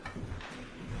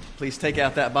Please take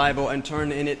out that Bible and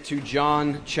turn in it to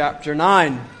John chapter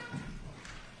 9.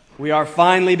 We are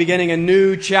finally beginning a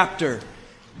new chapter.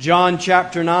 John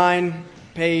chapter 9,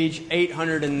 page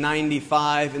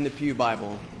 895 in the Pew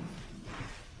Bible.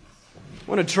 I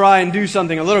want to try and do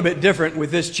something a little bit different with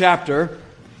this chapter.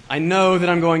 I know that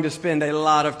I'm going to spend a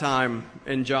lot of time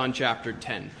in John chapter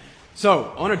 10.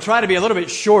 So, I want to try to be a little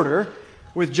bit shorter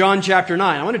with John chapter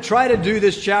 9. I want to try to do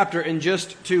this chapter in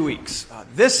just 2 weeks.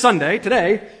 This Sunday,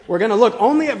 today, we're going to look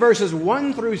only at verses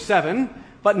 1 through 7,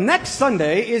 but next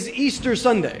Sunday is Easter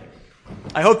Sunday.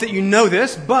 I hope that you know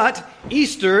this, but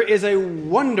Easter is a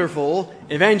wonderful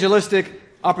evangelistic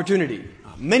opportunity.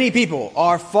 Many people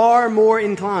are far more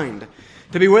inclined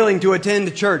to be willing to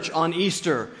attend church on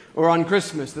Easter or on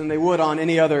Christmas than they would on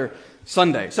any other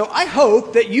Sunday. So I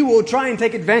hope that you will try and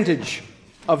take advantage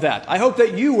of that. I hope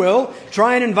that you will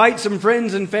try and invite some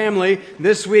friends and family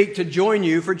this week to join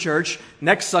you for church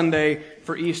next Sunday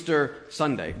for Easter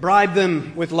Sunday. Bribe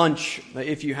them with lunch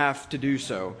if you have to do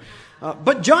so.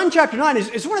 But John chapter 9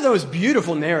 is one of those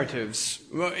beautiful narratives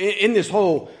in this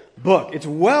whole book. It's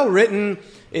well written,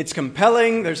 it's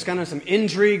compelling, there's kind of some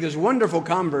intrigue, there's wonderful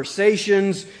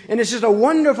conversations, and it's just a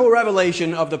wonderful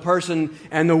revelation of the person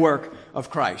and the work of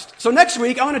Christ. So next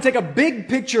week, I want to take a big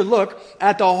picture look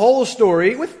at the whole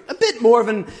story with a bit more of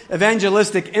an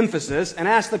evangelistic emphasis and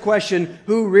ask the question,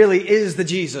 who really is the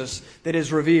Jesus that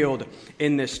is revealed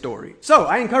in this story? So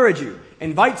I encourage you,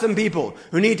 invite some people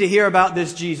who need to hear about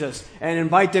this Jesus and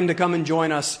invite them to come and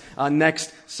join us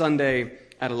next Sunday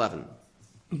at 11.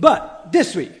 But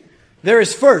this week, there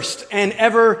is first an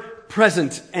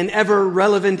ever-present and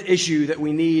ever-relevant issue that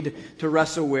we need to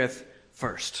wrestle with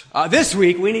first. This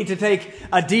week, we need to take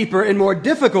a deeper and more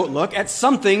difficult look at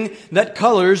something that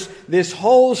colors this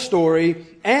whole story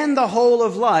and the whole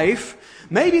of life,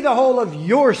 maybe the whole of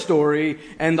your story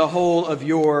and the whole of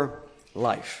your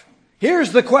life.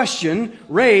 Here's the question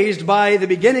raised by the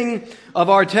beginning of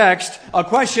our text, a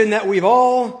question that we've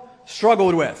all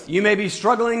struggled with. You may be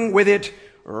struggling with it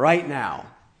right now.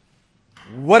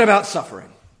 What about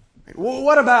suffering?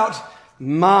 What about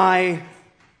my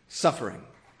suffering?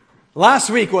 Last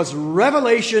week was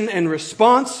revelation and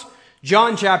response.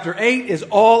 John chapter 8 is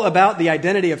all about the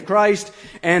identity of Christ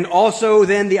and also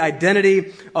then the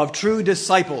identity of true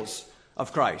disciples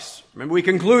of Christ. Remember, we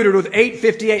concluded with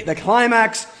 8:58, the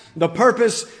climax, the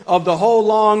purpose of the whole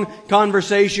long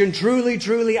conversation. Truly,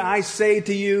 truly, I say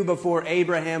to you, before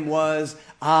Abraham was,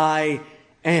 I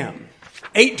am.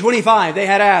 8:25, they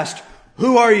had asked,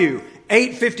 who are you?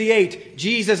 8:58,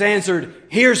 Jesus answered,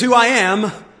 here's who I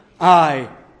am. I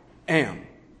am.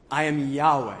 I am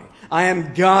Yahweh. I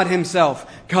am God himself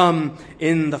come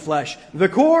in the flesh. The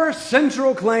core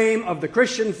central claim of the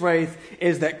Christian faith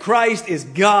is that Christ is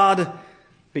God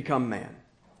become man.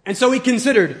 And so we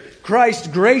considered Christ's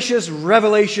gracious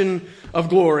revelation of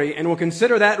glory, and we'll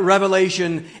consider that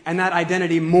revelation and that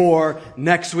identity more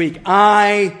next week.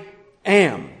 I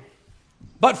am.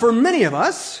 But for many of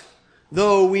us,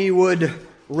 though we would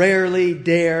rarely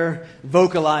dare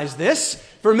vocalize this,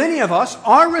 for many of us,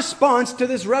 our response to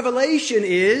this revelation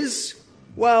is,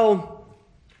 well,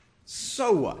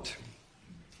 so what?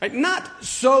 Right? Not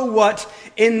so what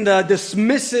in the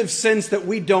dismissive sense that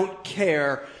we don't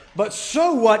care, but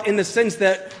so what in the sense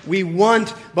that we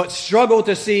want but struggle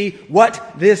to see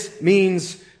what this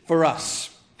means for us.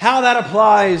 How that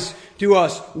applies to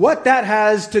us. What that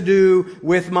has to do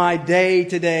with my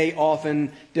day-to-day,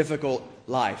 often difficult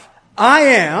life. I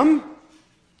am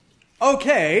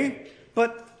okay,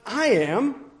 but I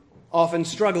am often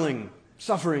struggling,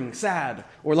 suffering, sad,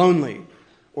 or lonely,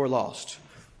 or lost.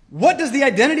 What does the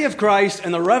identity of Christ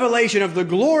and the revelation of the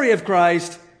glory of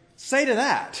Christ say to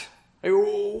that?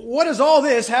 What does all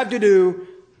this have to do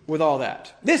with all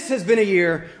that? This has been a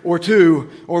year or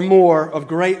two or more of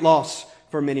great loss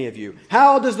for many of you.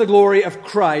 How does the glory of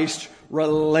Christ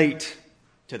relate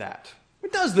to that?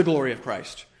 What does the glory of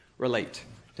Christ relate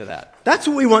to that? That's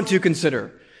what we want to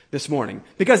consider this morning.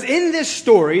 Because in this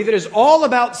story that is all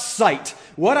about sight,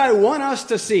 what I want us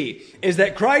to see is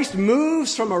that Christ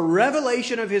moves from a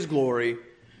revelation of his glory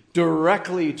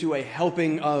directly to a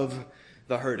helping of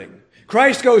the hurting.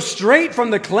 Christ goes straight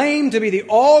from the claim to be the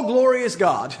all-glorious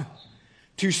God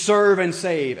to serve and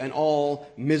save an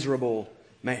all-miserable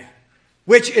man,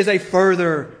 which is a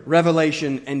further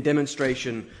revelation and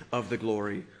demonstration of the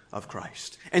glory of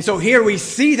Christ. And so here we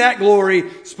see that glory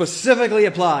specifically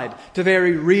applied to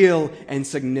very real and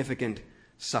significant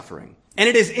suffering. And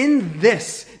it is in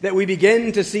this that we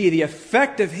begin to see the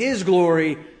effect of his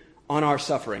glory on our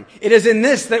suffering. It is in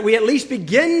this that we at least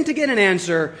begin to get an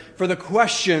answer for the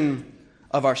question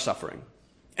of our suffering.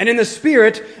 And in the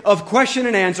spirit of question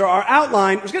and answer, our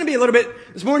outline is going to be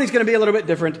this morning's going to be a little bit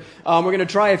different. We're going to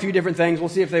try a few different things. We'll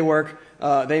see if they work.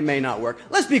 They may not work.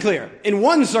 Let's be clear. In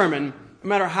one sermon, no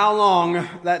matter how long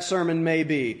that sermon may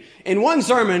be, in one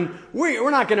sermon, we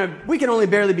can only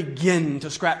barely begin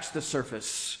to scratch the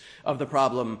surface of the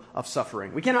problem of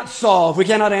suffering. We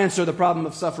cannot answer the problem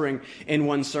of suffering in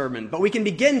one sermon, but we can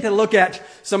begin to look at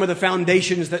some of the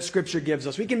foundations that Scripture gives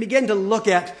us. We can begin to look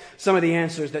at some of the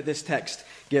answers that this text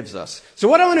gives us. So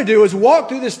what I want to do is walk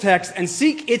through this text and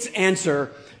seek its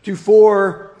answer to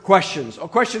 4 questions, or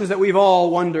questions that we've all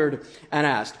wondered and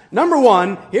asked. Number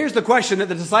one, here's the question that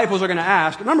the disciples are going to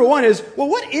ask. Number one is, well,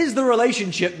 what is the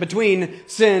relationship between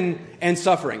sin and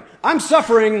suffering? I'm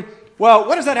suffering. Well,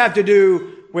 what does that have to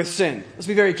do with sin? Let's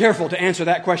be very careful to answer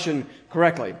that question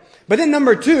correctly. But then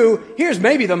number 2, here's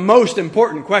maybe the most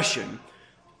important question.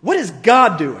 What is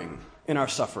God doing in our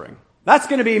suffering? That's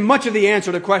going to be much of the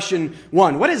answer to question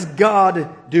 1. What is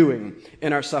God doing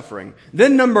in our suffering?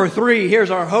 Then number 3,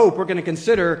 here's our hope. We're going to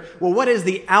consider, well, what is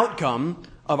the outcome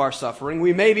of our suffering?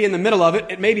 We may be in the middle of it.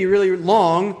 It may be really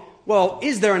long. Well,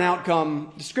 is there an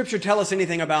outcome? Does Scripture tell us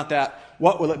anything about that?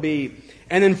 What will it be?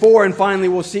 And then 4, and finally,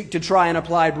 we'll seek to try and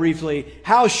apply briefly,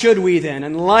 how should we then,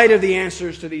 in light of the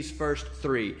answers to these first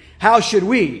 3, how should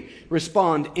we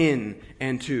respond in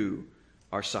and to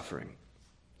our suffering?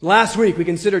 Last week, we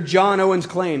considered John Owen's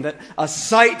claim that a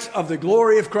sight of the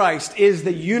glory of Christ is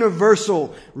the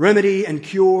universal remedy and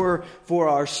cure for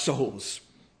our souls.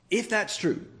 If that's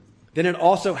true, then it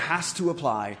also has to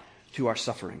apply to our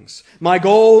sufferings. My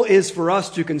goal is for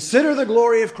us to consider the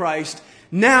glory of Christ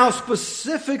now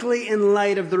specifically in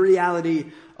light of the reality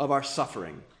of our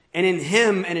suffering. And in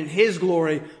Him and in His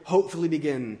glory, hopefully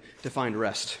begin to find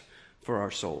rest for our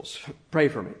souls. Pray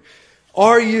for me.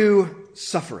 Are you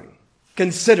suffering?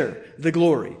 Consider the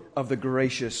glory of the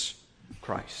gracious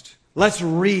Christ. Let's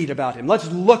read about Him.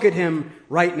 Let's look at Him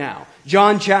right now.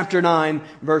 John chapter 9,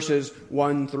 verses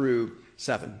 1 through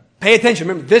 7. Pay attention.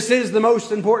 Remember, this is the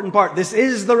most important part. This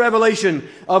is the revelation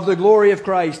of the glory of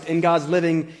Christ in God's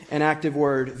living and active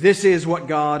Word. This is what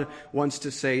God wants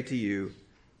to say to you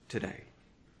today.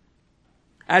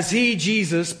 As He,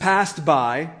 Jesus, passed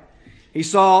by, He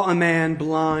saw a man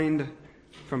blind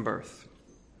from birth.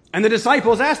 And the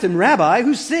disciples asked Him, Rabbi,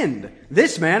 who sinned,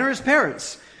 this man or his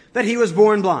parents, that he was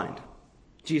born blind?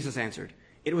 Jesus answered,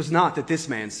 it was not that this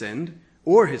man sinned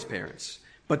or his parents,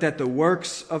 but that the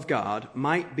works of God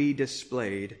might be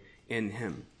displayed in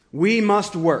him. We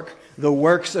must work the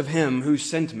works of Him who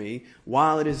sent me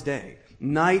while it is day.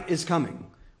 Night is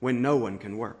coming when no one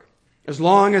can work. As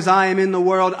long as I am in the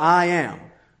world, I am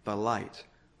the light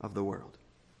of the world.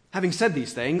 Having said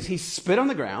these things, He spit on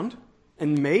the ground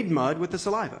and made mud with the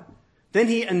saliva. Then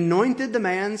He anointed the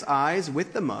man's eyes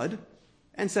with the mud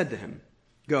and said to him,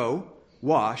 go,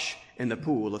 wash in the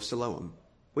pool of Siloam,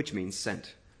 which means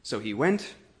sent. So he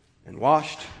went and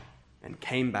washed and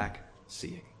came back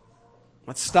seeing.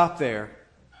 Let's stop there.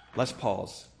 Let's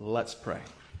pause. Let's pray.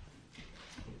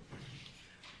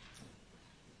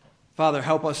 Father,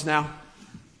 help us now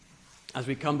as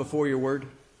we come before Your Word.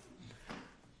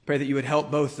 Pray that You would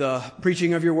help both the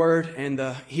preaching of Your Word and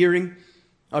the hearing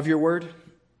of Your Word.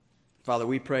 Father,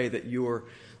 we pray that Your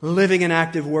living and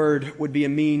active Word would be a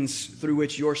means through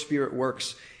which Your Spirit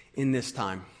works in this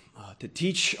time, to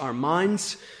teach our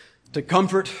minds, to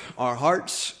comfort our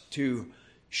hearts, to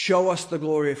show us the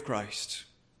glory of Christ.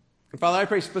 And Father, I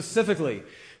pray specifically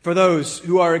for those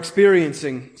who are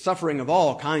experiencing suffering of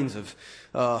all kinds of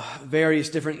various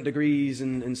different degrees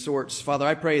and sorts. Father,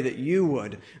 I pray that You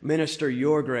would minister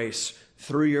Your grace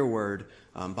through Your Word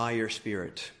by Your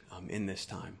Spirit in this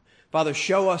time. Father,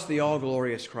 show us the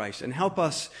all-glorious Christ and help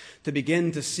us to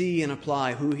begin to see and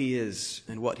apply who He is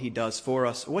and what He does for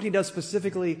us, what He does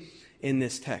specifically in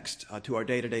this text to our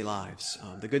day-to-day lives,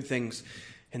 the good things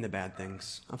and the bad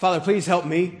things. Father, please help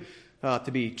me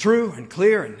to be true and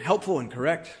clear and helpful and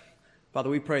correct. Father,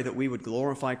 we pray that we would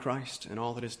glorify Christ and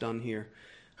all that is done here.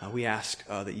 We ask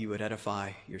that You would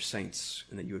edify Your saints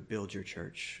and that You would build Your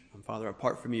church. And Father,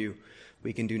 apart from You,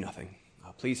 we can do nothing.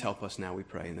 Please help us now, we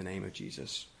pray, in the name of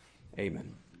Jesus.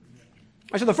 Amen.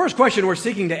 So the first question we're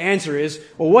seeking to answer is,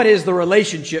 well, what is the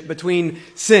relationship between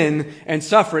sin and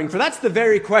suffering? For that's the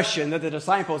very question that the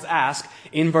disciples ask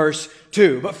in verse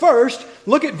 2. But first,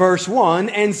 look at verse 1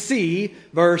 and see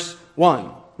verse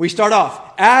 1. We start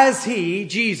off, as He,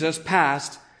 Jesus,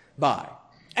 passed by.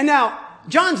 And now,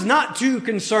 John's not too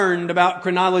concerned about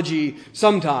chronology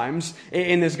sometimes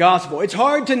in this gospel. It's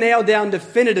hard to nail down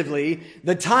definitively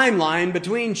the timeline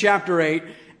between chapter 8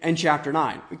 and chapter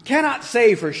 9. We cannot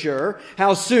say for sure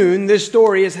how soon this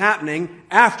story is happening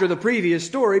after the previous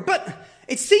story, but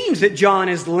it seems that John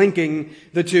is linking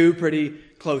the two pretty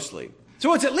closely.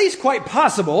 So it's at least quite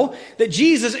possible that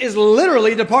Jesus is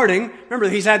literally departing. Remember,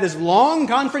 he's had this long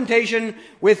confrontation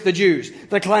with the Jews,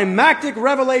 the climactic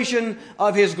revelation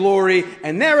of his glory,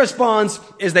 and their response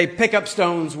is they pick up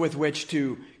stones with which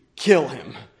to kill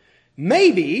him.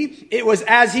 Maybe it was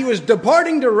as he was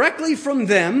departing directly from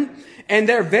them and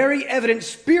their very evident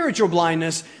spiritual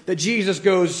blindness that Jesus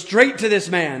goes straight to this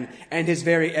man and his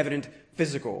very evident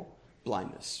physical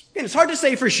blindness. Again, it's hard to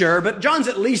say for sure, but John's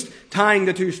at least tying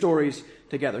the two stories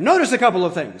together. Notice a couple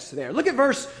of things there. Look at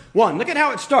verse 1. Look at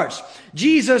how it starts.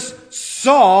 Jesus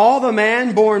saw the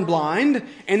man born blind,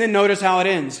 and then notice how it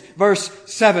ends. Verse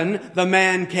 7, the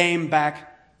man came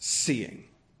back seeing.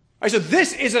 All right, so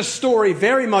this is a story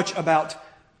very much about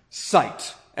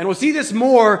sight. And we'll see this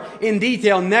more in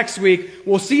detail next week.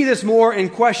 We'll see this more in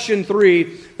question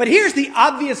 3. But here's the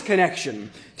obvious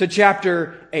connection to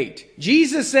chapter 8.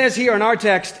 Jesus says here in our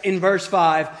text in verse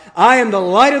 5, I am the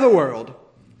light of the world.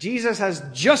 Jesus has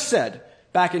just said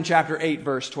back in chapter 8,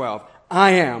 verse 12,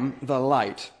 I am the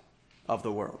light of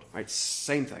the world. Right?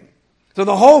 Same thing. So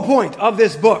the whole point of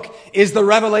this book is the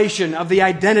revelation of the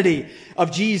identity of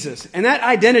Jesus. And that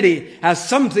identity has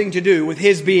something to do with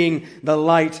his being the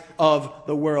light of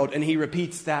the world. And he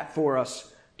repeats that for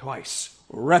us twice.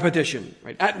 Repetition.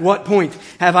 Right? At what point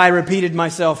have I repeated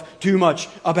myself too much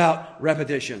about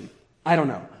repetition? I don't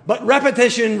know. But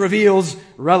repetition reveals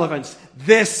relevance.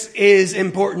 This is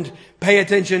important. Pay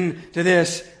attention to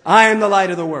this. I am the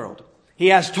light of the world. He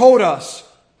has told us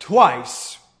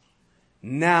twice.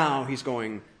 Now he's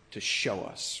going to show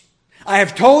us. I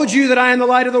have told you that I am the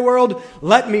light of the world.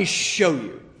 Let me show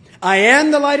you. I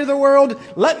am the light of the world.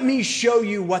 Let me show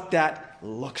you what that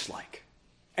looks like.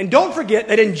 And don't forget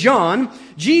that in John,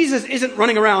 Jesus isn't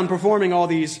running around performing all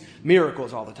these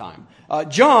miracles all the time.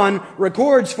 John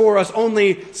records for us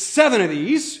only 7 of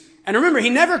these. And remember,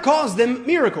 he never calls them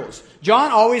miracles.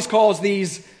 John always calls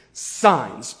these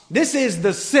signs. This is the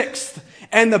 6th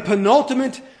and the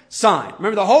penultimate sign.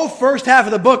 Remember, the whole first half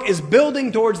of the book is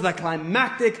building towards the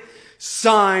climactic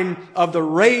sign of the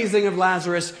raising of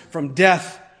Lazarus from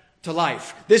death to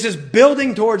life. This is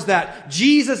building towards that.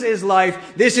 Jesus is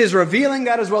life. This is revealing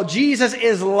that as well. Jesus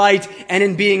is light, and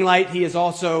in being light, he is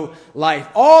also life.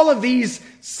 All of these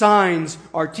signs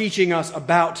are teaching us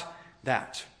about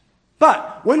that.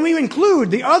 But when we include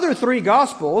the other 3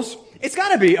 Gospels, it's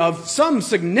got to be of some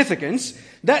significance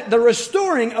that the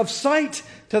restoring of sight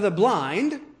to the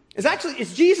blind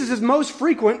it's Jesus' most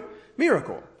frequent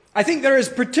miracle. I think there is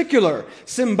particular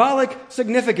symbolic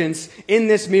significance in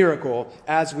this miracle,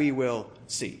 as we will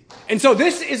see. And so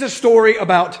this is a story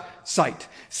about sight.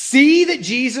 See that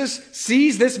Jesus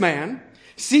sees this man.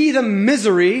 See the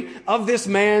misery of this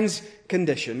man's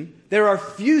condition. There are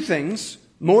few things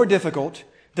more difficult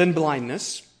than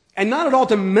blindness. And not at all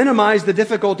to minimize the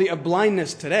difficulty of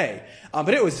blindness today.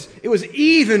 But it was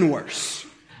even worse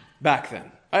back then.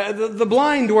 The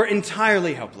blind were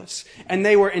entirely helpless, and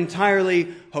they were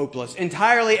entirely hopeless,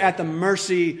 entirely at the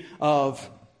mercy of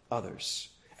others.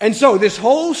 And so this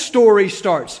whole story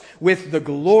starts with the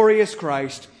glorious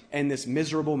Christ and this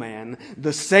miserable man,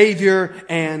 the Savior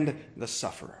and the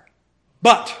sufferer.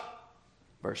 But,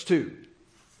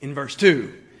 in verse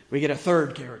 2, we get a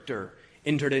third character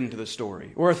entered into the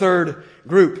story, or a third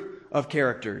group of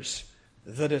characters,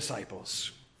 the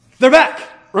disciples. They're back!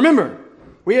 Remember,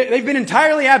 they've been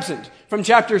entirely absent from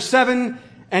chapters 7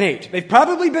 and 8. They've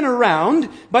probably been around,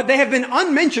 but they have been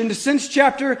unmentioned since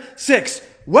chapter 6.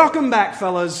 Welcome back,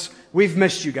 fellas. We've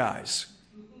missed you guys.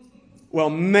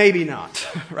 Well, maybe not,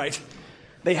 right?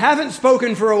 They haven't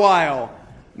spoken for a while.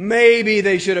 Maybe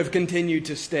they should have continued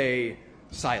to stay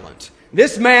silent.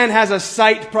 This man has a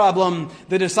sight problem.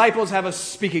 The disciples have a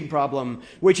speaking problem,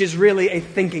 which is really a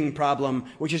thinking problem,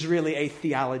 which is really a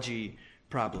theology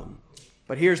problem.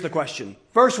 But here's the question.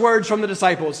 First words from the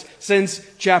disciples since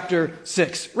chapter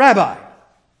 6. Rabbi,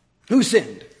 who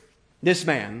sinned, this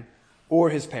man or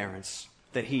his parents,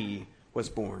 that he was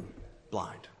born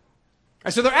blind?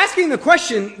 So they're asking the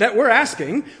question that we're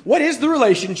asking. What is the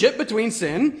relationship between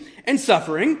sin and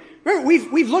suffering? Remember,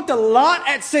 we've looked a lot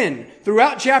at sin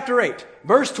throughout chapter 8.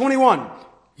 Verse 21,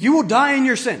 you will die in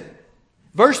your sin.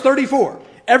 Verse 34,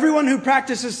 everyone who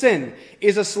practices sin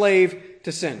is a slave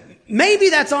to sin. Maybe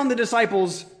that's on the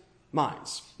disciples'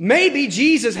 minds. Maybe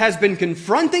Jesus has been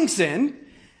confronting sin.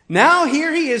 Now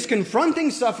here he is confronting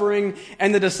suffering,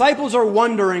 and the disciples are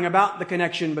wondering about the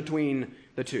connection between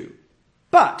the two.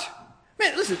 But,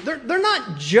 man, listen, they're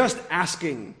not just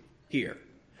asking here.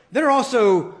 They're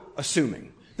also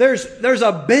assuming. There's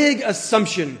a big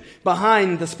assumption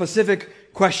behind the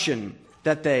specific question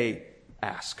that they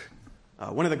ask.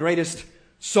 One of the greatest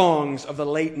songs of the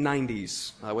late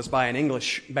 90s was by an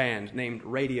English band named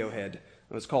Radiohead. It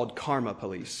was called Karma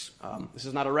Police. This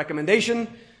is not a recommendation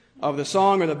of the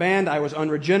song or the band. I was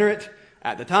unregenerate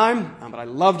at the time, but I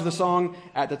loved the song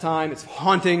at the time. It's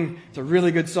haunting. It's a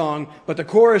really good song. But the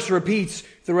chorus repeats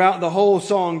throughout the whole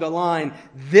song the line,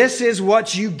 "This is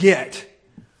what you get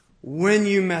when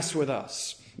you mess with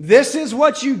us. This is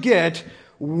what you get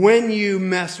when you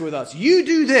mess with us. You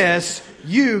do this,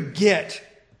 you get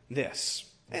this."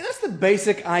 And that's the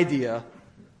basic idea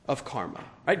of karma.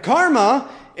 Right? Karma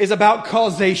is about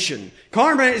causation.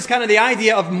 Karma is kind of the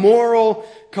idea of moral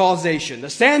causation. The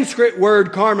Sanskrit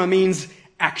word karma means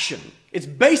action. It's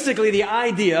basically the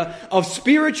idea of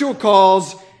spiritual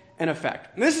cause and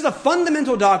effect. And this is a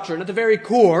fundamental doctrine at the very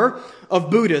core of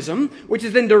Buddhism, which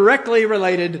is then directly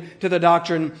related to the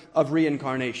doctrine of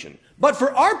reincarnation. But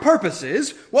for our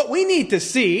purposes, what we need to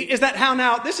see is that how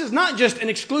now, this is not just an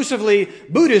exclusively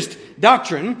Buddhist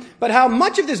doctrine, but how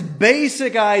much of this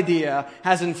basic idea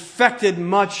has infected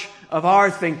much of our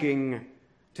thinking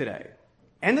today.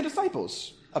 And the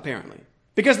disciples, apparently.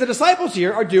 Because the disciples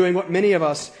here are doing what many of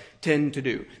us tend to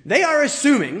do. They are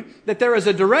assuming that there is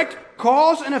a direct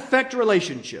cause and effect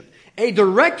relationship, a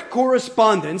direct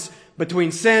correspondence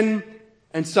between sin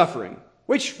and suffering,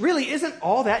 which really isn't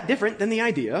all that different than the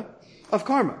idea of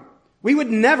karma. We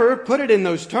would never put it in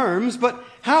those terms, but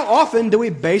how often do we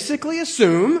basically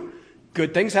assume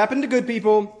good things happen to good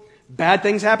people, bad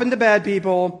things happen to bad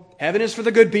people, heaven is for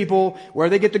the good people, where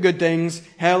they get the good things,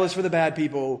 hell is for the bad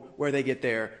people, where they get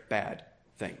their bad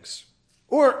things.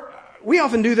 Or we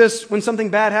often do this when something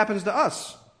bad happens to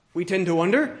us. We tend to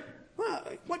wonder, well,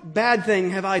 what bad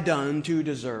thing have I done to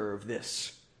deserve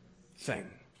this thing?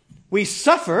 We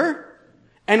suffer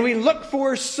and we look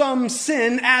for some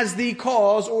sin as the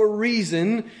cause or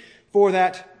reason for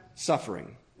that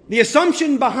suffering. The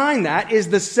assumption behind that is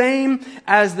the same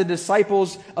as the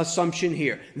disciples' assumption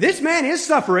here. This man is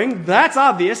suffering. That's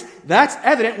obvious. That's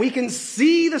evident. We can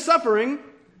see the suffering.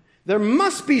 There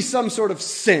must be some sort of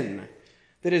sin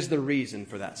that is the reason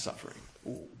for that suffering.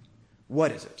 Ooh,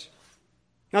 what is it?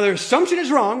 Now, their assumption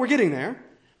is wrong. We're getting there.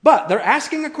 But they're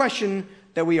asking a question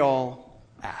that we all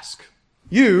ask.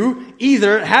 You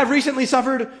either have recently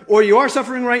suffered, or you are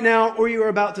suffering right now, or you are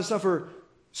about to suffer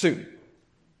soon.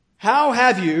 How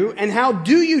have you, and how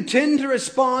do you tend to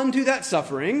respond to that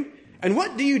suffering? And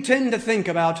what do you tend to think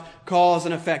about cause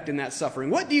and effect in that suffering?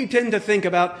 What do you tend to think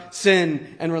about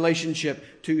sin and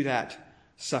relationship to that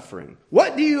suffering?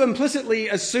 What do you implicitly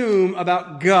assume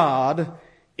about God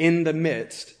in the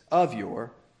midst of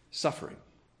your suffering?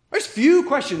 There's few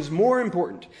questions more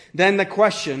important than the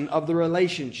question of the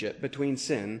relationship between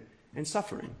sin and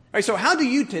suffering. All right, so how do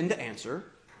you tend to answer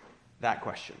that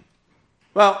question?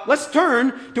 Well, let's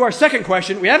turn to our second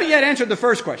question. We haven't yet answered the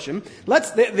first question.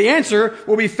 The answer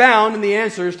will be found in the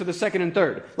answers to the second and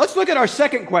third. Let's look at our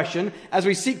second question as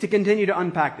we seek to continue to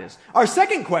unpack this. Our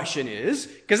second question is,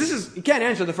 because you can't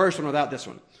answer the first one without this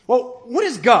one. Well, what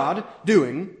is God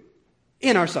doing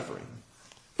in our suffering?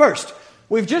 First,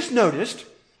 we've just noticed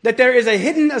that there is a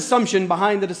hidden assumption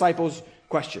behind the disciples'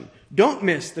 question. Don't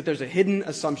miss that there's a hidden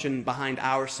assumption behind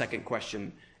our second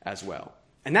question as well.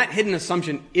 And that hidden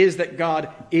assumption is that God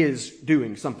is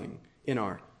doing something in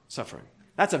our suffering.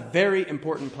 That's a very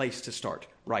important place to start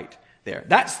right there.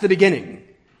 That's the beginning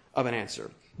of an answer.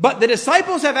 But the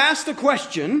disciples have asked a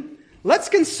question. Let's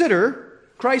consider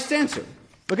Christ's answer.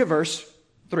 Look at verse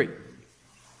 3.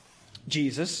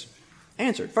 Jesus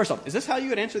answered. First off, is this how you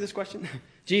would answer this question?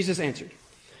 Jesus answered.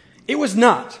 It was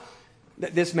not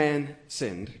that this man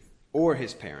sinned or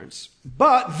his parents,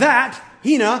 but that,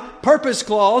 hina, purpose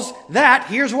clause, that,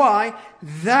 here's why,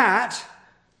 that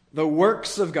the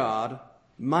works of God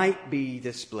might be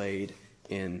displayed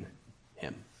in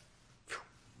him.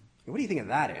 What do you think of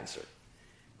that answer?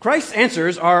 Christ's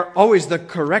answers are always the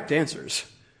correct answers.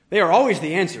 They are always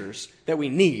the answers that we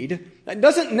need. That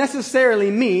doesn't necessarily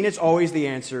mean it's always the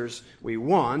answers we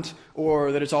want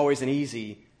or that it's always an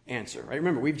easy answer. Right?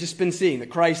 Remember, we've just been seeing that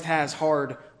Christ has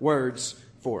hard words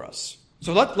for us.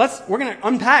 So we're going to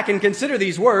unpack and consider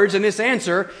these words and this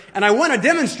answer, and I want to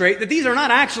demonstrate that these are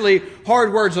not actually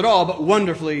hard words at all, but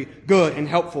wonderfully good and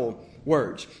helpful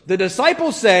words. The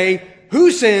disciples say,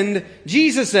 who sinned?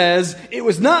 Jesus says, it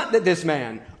was not that this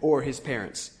man or his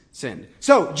parents sinned.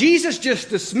 So Jesus just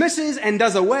dismisses and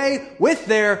does away with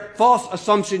their false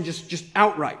assumption just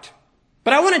outright.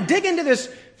 But I want to dig into this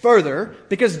further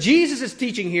because Jesus'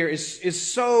 teaching here is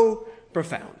so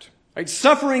profound. Right?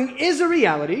 Suffering is a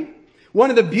reality. One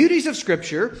of the beauties of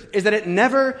Scripture is that it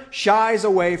never shies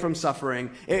away from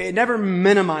suffering. It never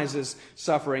minimizes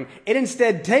suffering. It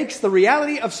instead takes the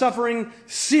reality of suffering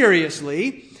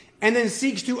seriously and then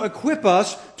seeks to equip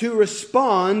us to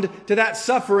respond to that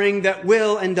suffering that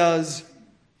will and does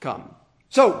come.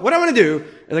 So what I want to do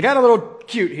is, I got a little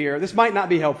cute here. This might not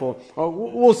be helpful.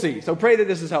 We'll see. So pray that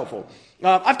this is helpful.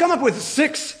 I've come up with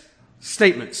 6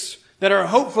 statements that are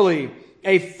hopefully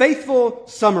a faithful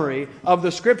summary of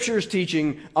the Scripture's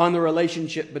teaching on the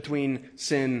relationship between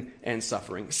sin and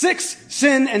suffering. 6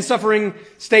 sin and suffering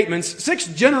statements, 6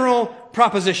 general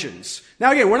propositions.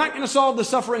 Now again, we're not going to solve the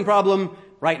suffering problem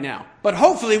right now, but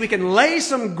hopefully we can lay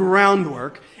some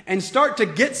groundwork and start to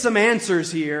get some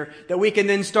answers here that we can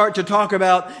then start to talk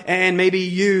about and maybe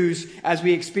use as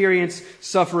we experience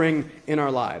suffering in our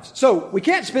lives. So we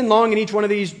can't spend long in each one of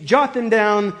these. Jot them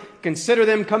down, consider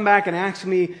them, come back and ask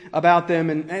me about them,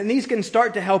 and these can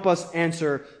start to help us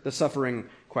answer the suffering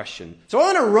question. So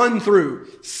I want to run through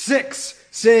 6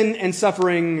 sin and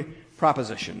suffering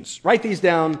propositions. Write these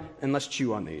down and let's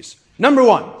chew on these. Number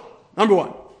one,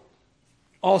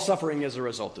 all suffering is a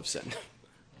result of sin.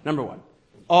 Number 1.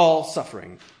 All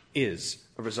suffering is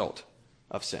a result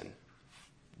of sin.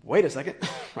 Wait a second,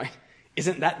 right?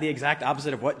 Isn't that the exact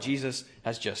opposite of what Jesus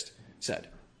has just said?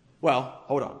 Well,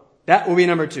 hold on. That will be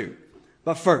number 2.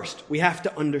 But first, we have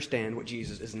to understand what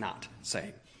Jesus is not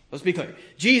saying. Let's be clear.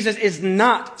 Jesus is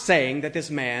not saying that this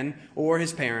man or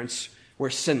his parents were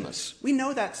sinless. We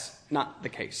know that's not the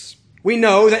case. We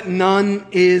know that none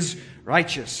is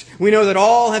righteous. We know that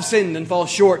all have sinned and fall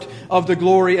short of the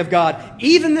glory of God.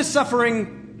 Even this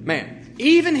suffering man,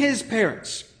 even his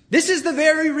parents. This is the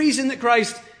very reason that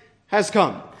Christ has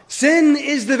come. Sin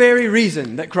is the very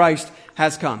reason that Christ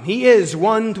has come. He is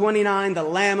 129, the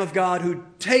Lamb of God who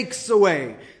takes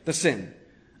away the sin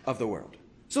of the world.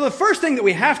 So the first thing that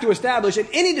we have to establish in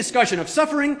any discussion of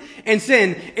suffering and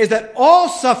sin is that all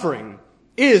suffering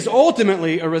is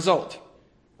ultimately a result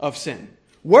of sin.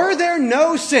 Were there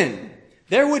no sin,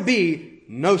 there would be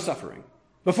no suffering.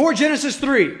 Before Genesis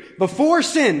 3, before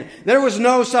sin, there was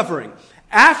no suffering.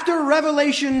 After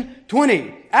Revelation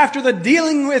 20, after the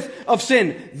dealing with of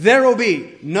sin, there will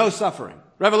be no suffering.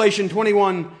 Revelation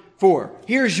 21:4.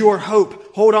 Here's your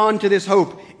hope. Hold on to this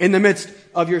hope in the midst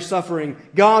of your suffering.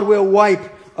 God will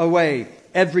wipe away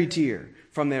every tear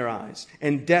from their eyes,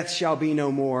 and death shall be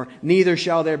no more. Neither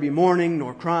shall there be mourning,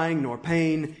 nor crying, nor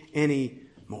pain any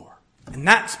more. And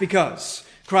that's because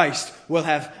Christ will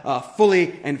have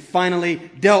fully and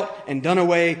finally dealt and done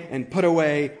away and put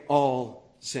away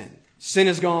all sin. Sin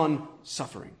is gone,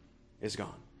 suffering is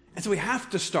gone. And so we have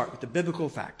to start with the biblical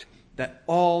fact that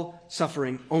all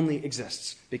suffering only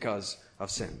exists because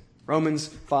of sin. Romans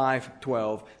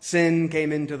 5:12, sin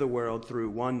came into the world through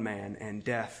one man, and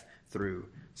death through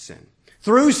sin.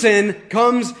 Through sin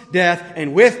comes death,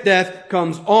 and with death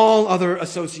comes all other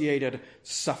associated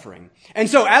suffering. And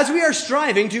so as we are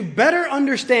striving to better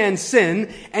understand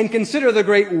sin and consider the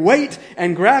great weight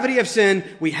and gravity of sin,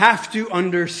 we have to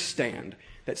understand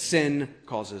that sin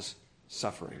causes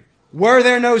suffering. Were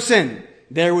there no sin,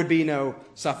 there would be no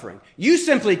suffering. You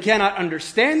simply cannot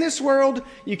understand this world,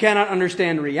 you cannot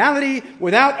understand reality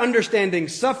without understanding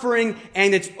suffering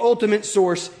and its ultimate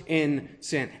source in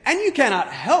sin. And you cannot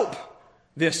help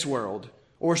this world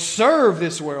or serve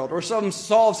this world or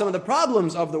solve some of the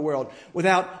problems of the world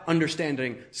without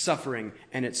understanding suffering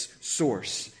and its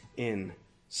source in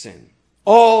sin.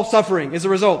 All suffering is a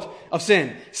result of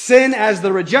sin. Sin, as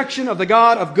the rejection of the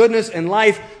God of goodness and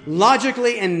life,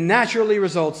 logically and naturally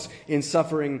results in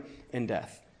suffering and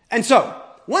death. And so,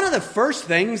 one of the first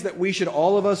things that we should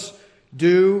all of us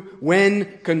do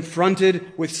when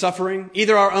confronted with suffering,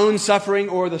 either our own suffering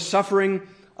or the suffering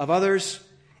of others,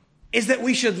 is that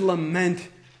we should lament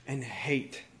and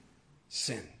hate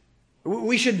sin.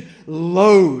 We should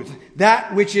loathe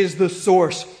that which is the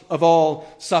source of all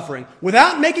suffering.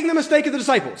 Without making the mistake of the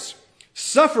disciples,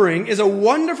 suffering is a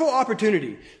wonderful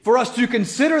opportunity for us to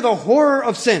consider the horror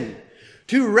of sin,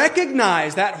 to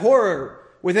recognize that horror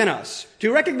within us,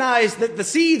 to recognize that the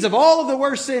seeds of all of the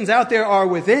worst sins out there are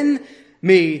within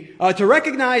me, to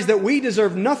recognize that we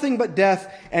deserve nothing but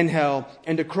death and hell,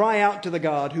 and to cry out to the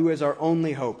God who is our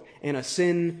only hope in a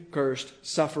sin-cursed,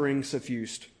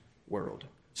 suffering-suffused world.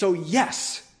 So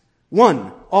yes,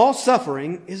 all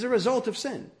suffering is a result of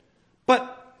sin.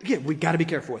 But again, we got to be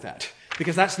careful with that,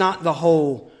 because that's not the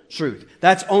whole truth.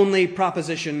 That's only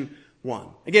proposition 1.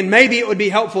 Again, maybe it would be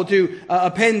helpful to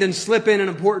append and slip in an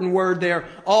important word there.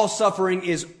 All suffering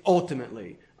is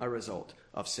ultimately a result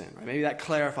of sin. Right? Maybe that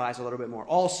clarifies a little bit more.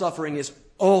 All suffering is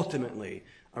ultimately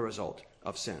a result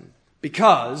of sin.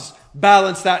 Because,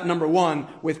 balance that number 1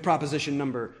 with proposition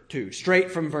number 2,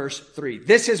 straight from verse 3.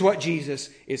 This is what Jesus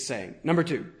is saying. Number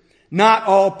 2, not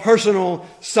all personal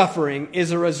suffering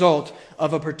is a result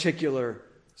of a particular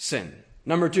sin.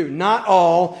 Number two, not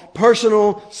all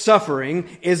personal suffering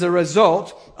is a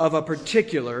result of a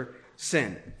particular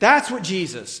sin. That's what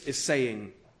Jesus is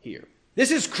saying here.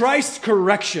 This is Christ's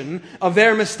correction of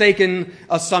their mistaken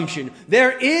assumption.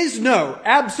 There is no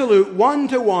absolute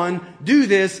one-to-one, do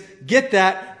this, get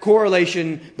that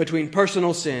correlation between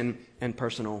personal sin and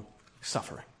personal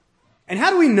suffering. And how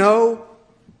do we know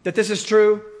that this is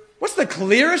true? What's the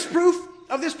clearest proof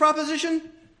of this proposition?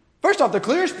 First off, the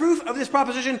clearest proof of this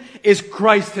proposition is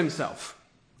Christ himself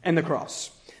and the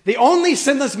cross. The only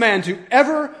sinless man to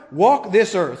ever walk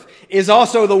this earth is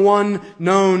also the one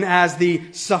known as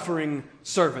the suffering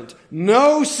servant.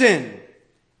 No sin,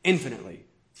 infinitely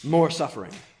more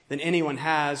suffering than anyone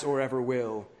has or ever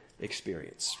will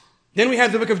experience. Then we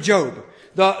have the book of Job.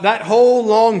 That whole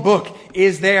long book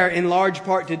is there in large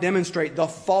part to demonstrate the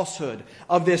falsehood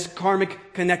of this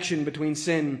karmic connection between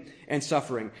sin and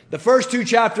suffering. The first two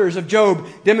chapters of Job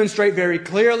demonstrate very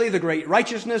clearly the great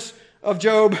righteousness of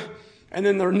Job. And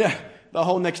then the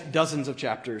whole next dozens of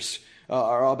chapters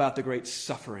are all about the great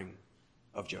suffering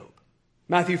of Job.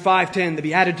 Matthew 5:10, the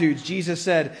Beatitudes, Jesus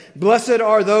said, "Blessed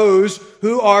are those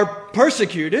who are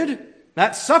persecuted."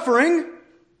 That's suffering.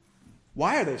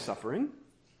 Why are they suffering?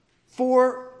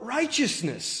 For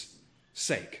righteousness'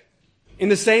 sake. In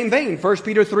the same vein, 1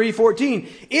 Peter 3:14,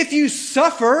 "If you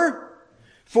suffer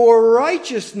for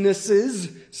righteousness'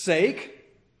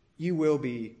 sake, you will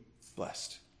be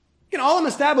blessed." And all I'm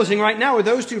establishing right now with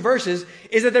those two verses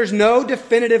is that there's no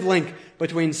definitive link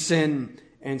between sin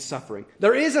and suffering.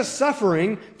 There is a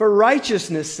suffering for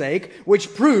righteousness' sake,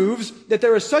 which proves that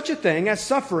there is such a thing as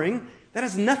suffering that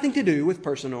has nothing to do with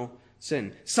personal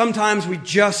sin. Sometimes we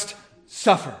just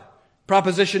suffer.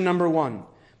 Proposition number one,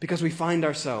 because we find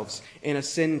ourselves in a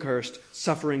sin-cursed,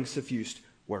 suffering-suffused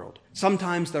world.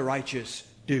 Sometimes the righteous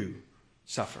do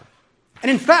suffer. And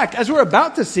in fact, as we're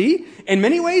about to see, in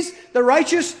many ways, the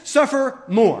righteous suffer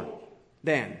more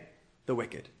than the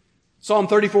wicked. Psalm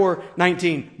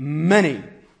 34:19, "Many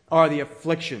are the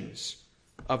afflictions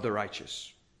of the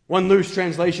righteous." One loose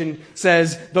translation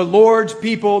says, "The Lord's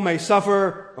people may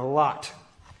suffer a lot."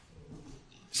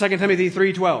 2 Timothy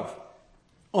 3:12,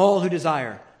 "All who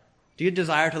desire," do you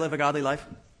desire to live a godly life?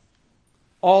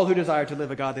 "All who desire to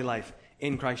live a godly life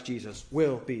in Christ Jesus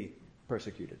will be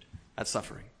persecuted." That's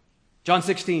suffering. John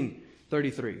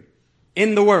 16:33,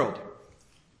 "In the world,"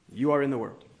 you are in the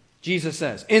world. Jesus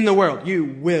says, "In the world you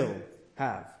will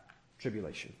have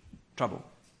tribulation," trouble,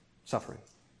 suffering.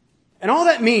 And all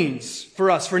that means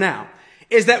for us for now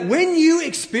is that when you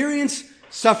experience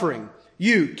suffering,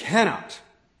 you cannot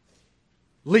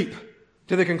leap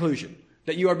to the conclusion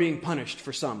that you are being punished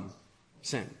for some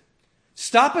sin.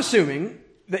 Stop assuming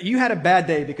that you had a bad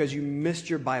day because you missed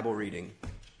your Bible reading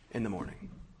in the morning.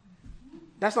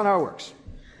 That's not how it works.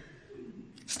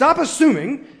 Stop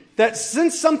assuming that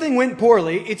since something went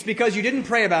poorly, it's because you didn't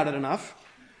pray about it enough,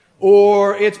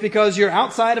 or it's because you're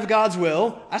outside of God's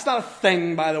will. That's not a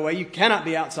thing, by the way. You cannot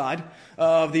be outside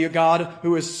of the God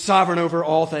who is sovereign over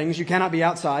all things. You cannot be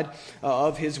outside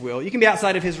of His will. You can be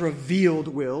outside of His revealed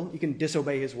will. You can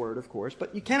disobey His word, of course,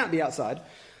 but you cannot be outside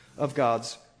of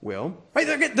God's will. Right?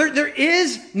 There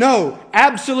is no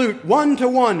absolute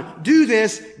one-to-one, do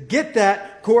this, get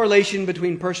that correlation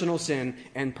between personal sin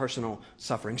and personal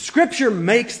suffering. Scripture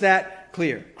makes that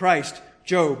clear. Christ,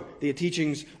 Job, the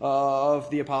teachings of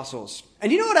the apostles.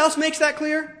 And you know what else makes that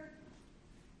clear?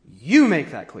 You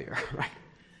make that clear, right?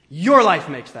 Your life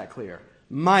makes that clear.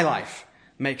 My life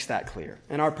makes that clear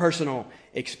in our personal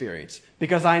experience.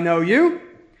 Because I know you,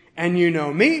 and you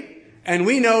know me, and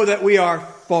we know that we are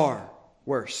far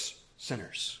worse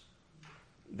sinners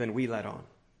than we let on.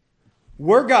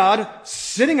 Were God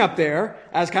sitting up there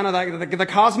as kind of like the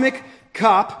cosmic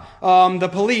cop, the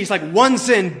police, like one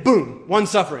sin, boom, one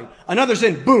suffering. Another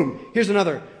sin, boom, here's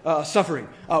another suffering.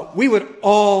 We would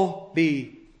all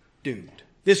be doomed.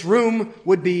 This room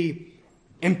would be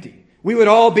empty. We would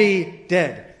all be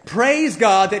dead. Praise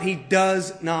God that He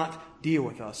does not deal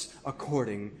with us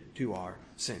according to our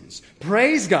sins.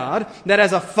 Praise God that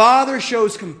as a father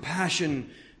shows compassion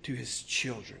to his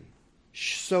children,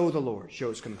 so the Lord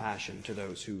shows compassion to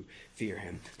those who fear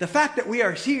Him. The fact that we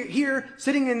are here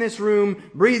sitting in this room,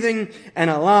 breathing and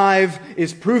alive,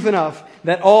 is proof enough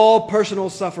that all personal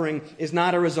suffering is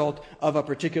not a result of a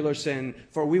particular sin,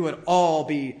 for we would all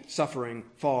be suffering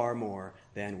far more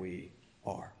than we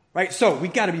are. Right? So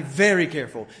we've got to be very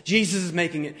careful. Jesus is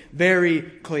making it very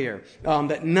clear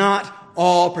that not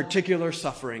all particular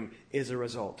suffering is a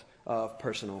result of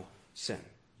personal sin.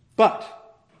 But,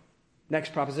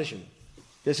 next proposition.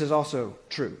 This is also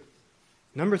true.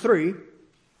 Number 3,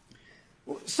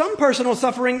 some personal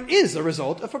suffering is a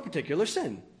result of a particular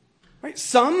sin. Right?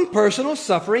 Some personal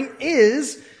suffering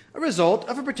is a result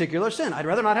of a particular sin. I'd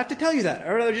rather not have to tell you that.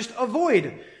 I'd rather just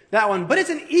avoid that one. But it's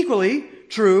an equally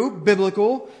true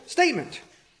biblical statement.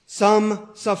 Some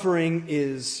suffering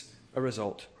is a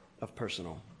result of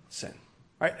personal sin.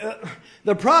 Right?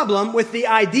 The problem with the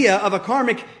idea of a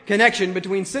karmic connection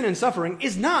between sin and suffering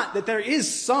is not that there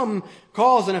is some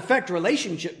cause and effect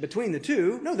relationship between the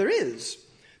two. No, there is.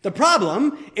 The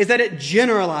problem is that it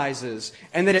generalizes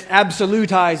and that it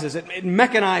absolutizes, it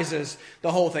mechanizes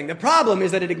the whole thing. The problem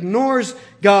is that it ignores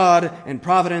God and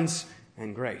providence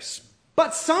and grace.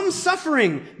 But some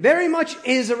suffering very much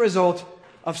is a result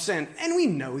of sin. And we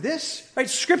know this, right?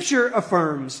 Scripture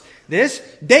affirms this.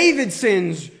 David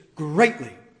sins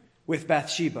greatly with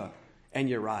Bathsheba and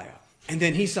Uriah. And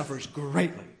then he suffers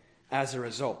greatly as a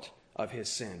result of his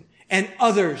sin. And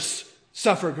others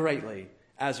suffer greatly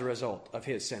as a result of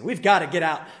his sin. We've got to get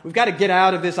out. We've got to get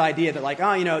out of this idea that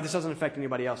this doesn't affect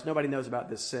anybody else. Nobody knows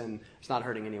about this sin. It's not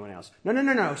hurting anyone else.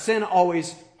 No. Sin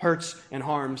always hurts and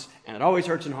harms, and it always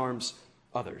hurts and harms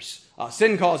others.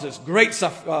 David causes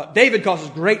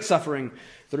great suffering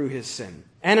through his sin.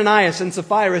 Ananias and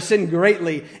Sapphira sin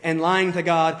greatly in lying to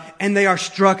God, and they are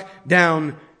struck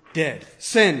down dead.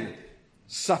 Sin,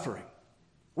 suffering.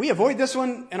 We avoid this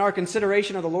one in our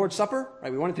consideration of the Lord's Supper.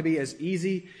 Right? We want it to be as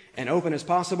easy and open as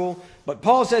possible. But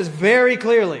Paul says very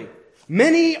clearly,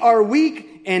 many are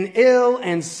weak and ill,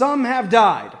 and some have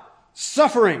died,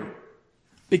 suffering,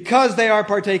 because they are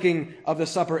partaking of the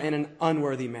supper in an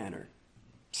unworthy manner.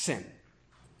 Sin.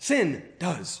 Sin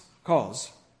does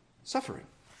cause suffering.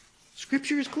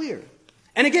 Scripture is clear.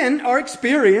 And again, our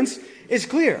experience is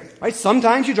clear, right?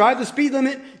 Sometimes you drive the speed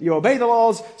limit, you obey the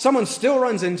laws, someone still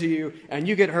runs into you, and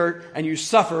you get hurt, and you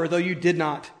suffer, though you did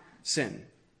not sin.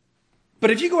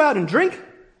 But if you go out and drink,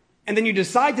 and then you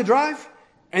decide to drive,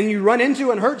 and you run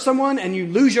into and hurt someone, and you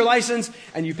lose your license,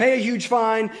 and you pay a huge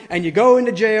fine, and you go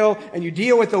into jail, and you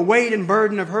deal with the weight and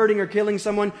burden of hurting or killing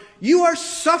someone, you are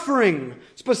suffering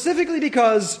specifically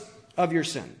because of your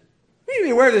sin. You need to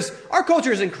be aware of this. Our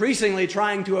culture is increasingly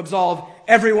trying to absolve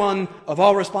everyone of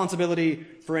all responsibility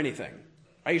for anything.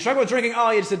 Are you struggling with drinking? Oh,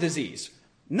 it's a disease.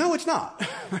 No, it's not.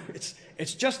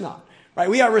 It's just not. Right?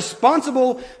 We are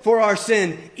responsible for our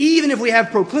sin, even if we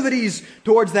have proclivities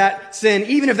towards that sin,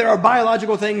 even if there are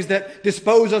biological things that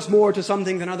dispose us more to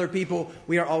something than other people.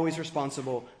 We are always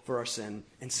responsible for our sin,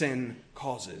 and sin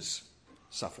causes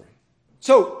suffering.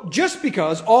 So, just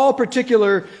because all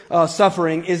particular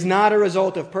suffering is not a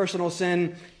result of personal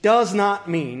sin does not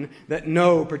mean that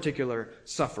no particular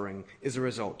suffering is a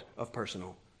result of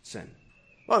personal sin.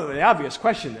 Well, the obvious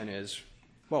question then is,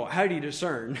 how do you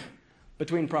discern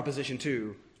between proposition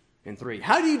 2 and 3?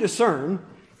 How do you discern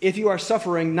if you are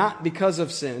suffering not because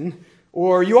of sin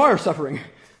or you are suffering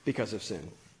because of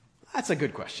sin? That's a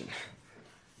good question.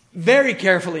 Very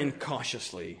carefully and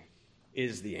cautiously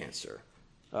is the answer.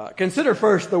 Consider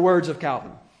first the words of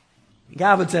Calvin.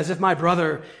 Calvin says, if my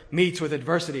brother meets with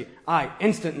adversity, I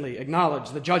instantly acknowledge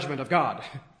the judgment of God. I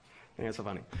think that's so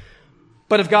funny.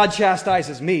 But if God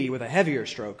chastises me with a heavier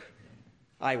stroke,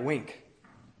 I wink.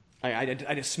 I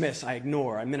dismiss, I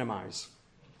ignore, I minimize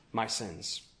my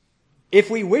sins. If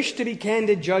we wish to be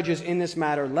candid judges in this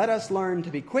matter, let us learn to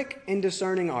be quick in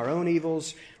discerning our own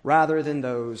evils rather than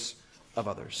those of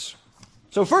others.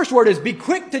 So first word is be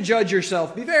quick to judge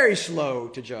yourself. Be very slow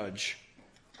to judge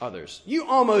others. You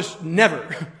almost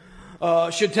never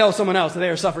should tell someone else that they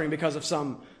are suffering because of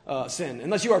some sin,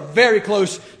 unless you are very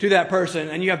close to that person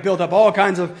and you have built up all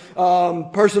kinds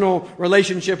of personal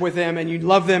relationship with them and you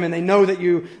love them and they know that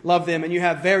you love them and you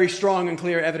have very strong and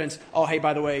clear evidence. Oh, hey,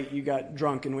 by the way, you got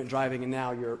drunk and went driving and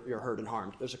now you're hurt and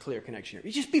harmed. There's a clear connection here.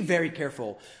 You just be very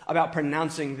careful about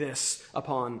pronouncing this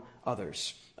upon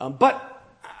others. But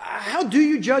how do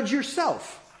you judge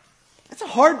yourself? It's a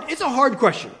hard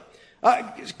question.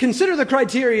 Consider the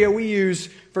criteria we use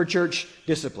for church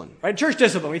discipline. Right? Church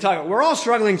discipline, we talk about, we're all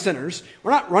struggling sinners.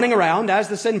 We're not running around as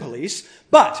the sin police.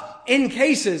 But in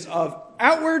cases of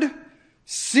outward,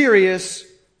 serious,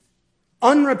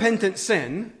 unrepentant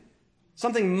sin,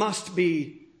 something must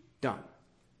be done.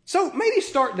 So maybe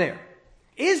start there.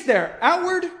 Is there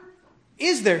outward?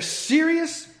 Is there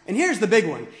serious? And here's the big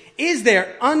one. Is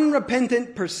there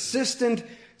unrepentant, persistent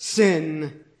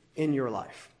sin in your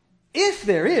life? If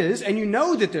there is, and you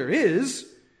know that there is,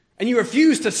 and you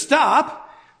refuse to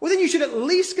stop, well, then you should at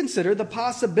least consider the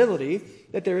possibility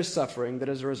that there is suffering that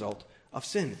is a result of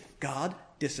sin. God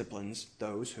disciplines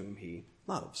those whom he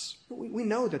loves. We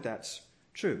know that that's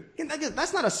true.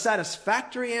 That's not a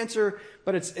satisfactory answer,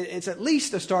 but it's at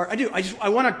least a start. I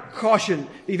want to caution,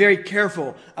 be very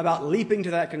careful about leaping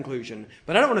to that conclusion.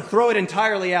 But I don't want to throw it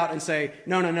entirely out and say,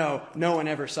 no one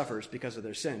ever suffers because of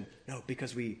their sin. No,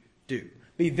 because we do.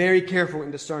 Be very careful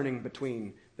in discerning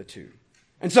between the two.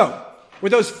 And so,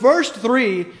 with those first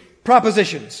three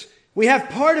propositions, we have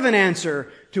part of an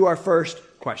answer to our first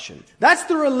question. That's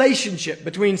the relationship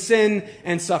between sin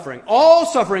and suffering. All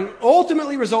suffering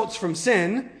ultimately results from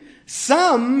sin.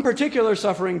 Some particular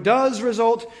suffering does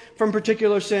result from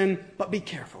particular sin, but be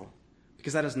careful,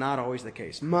 because that is not always the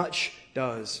case. Much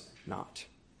does not.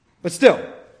 But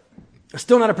still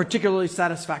not a particularly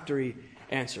satisfactory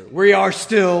answer. We are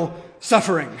still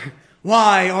suffering.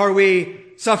 Why are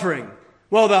we suffering?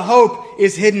 Well, the hope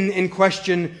is hidden in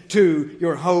question 2.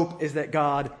 Your hope is that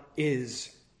God is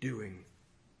doing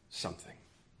something.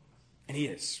 And He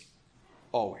is.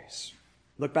 Always.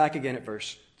 Look back again at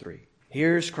verse 3.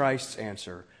 Here's Christ's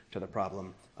answer to the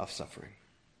problem of suffering.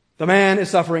 The man is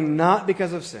suffering not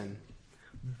because of sin,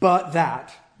 but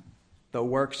that the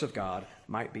works of God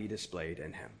might be displayed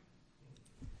in him.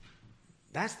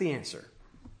 That's the answer.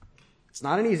 It's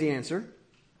not an easy answer,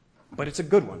 but it's a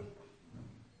good one.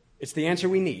 It's the answer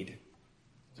we need.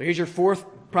 So here's your fourth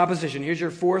proposition. Here's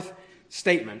your fourth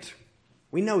statement.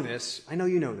 We know this. I know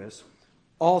you know this.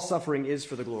 All suffering is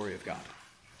for the glory of God.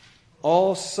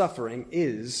 All suffering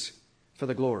is for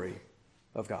the glory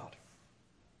of God.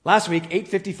 Last week,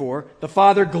 8:54, the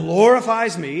Father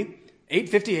glorifies me.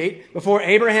 8:58, before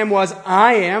Abraham was,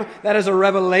 I am. That is a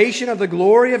revelation of the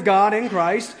glory of God in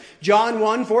Christ. John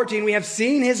 1:14, we have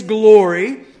seen His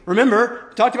glory. Remember,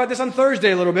 we talked about this on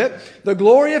Thursday a little bit. The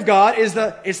glory of God is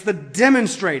the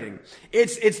demonstrating.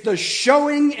 It's the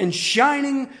showing and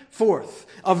shining forth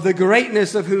of the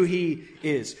greatness of who He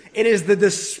is. It is the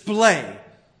display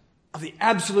of the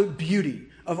absolute beauty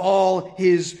of all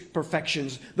His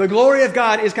perfections. The glory of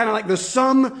God is kind of like the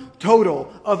sum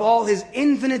total of all His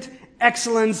infinite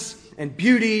excellence and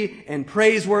beauty and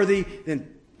praiseworthy, then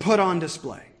put on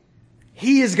display.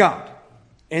 He is God,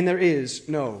 and there is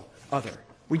no other.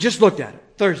 We just looked at it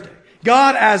Thursday.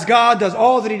 God as God does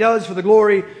all that He does for the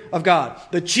glory of God.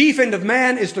 The chief end of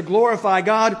man is to glorify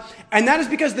God, and that is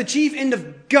because the chief end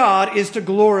of God is to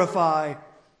glorify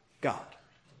God.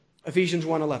 Ephesians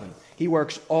 1:11. He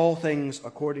works all things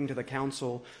according to the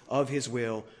counsel of His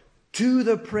will, to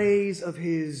the praise of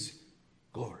His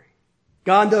glory.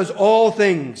 God does all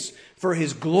things for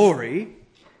His glory,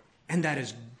 and that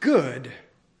is good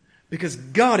because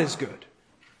God is good,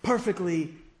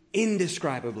 perfectly,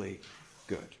 indescribably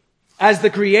good. As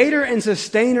the creator and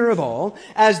sustainer of all,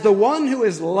 as the one who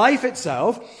is life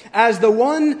itself, as the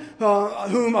one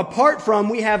whom apart from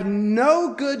we have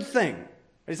no good thing.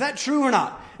 Is that true or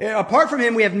not? Apart from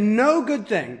Him, we have no good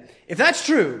thing. If that's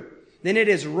true, then it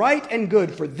is right and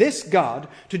good for this God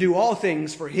to do all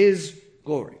things for His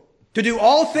glory. To do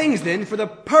all things, then, for the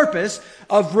purpose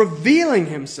of revealing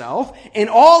Himself in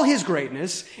all His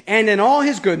greatness and in all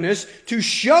His goodness, to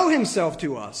show Himself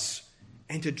to us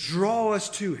and to draw us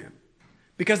to Him.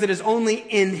 Because it is only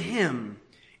in Him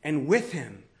and with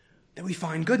Him that we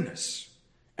find goodness.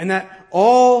 And that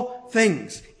all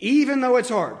things, even though it's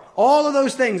hard, all of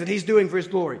those things that He's doing for His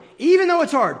glory, even though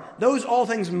it's hard, those all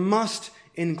things must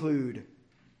include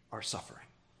our suffering.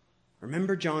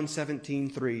 Remember John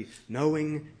 17:3,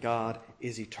 knowing God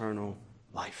is eternal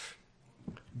life.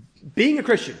 Being a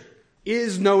Christian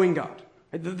is knowing God.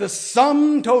 The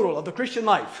sum total of the Christian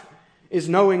life is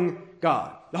knowing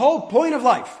God. The whole point of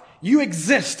life, you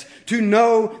exist to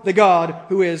know the God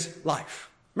who is life.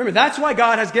 Remember, that's why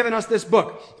God has given us this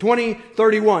book,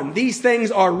 2031. These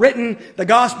things are written. The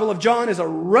Gospel of John is a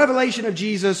revelation of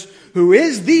Jesus, who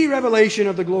is the revelation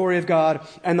of the glory of God.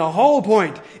 And the whole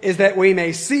point is that we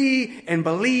may see and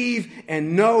believe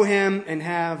and know Him and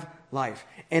have life.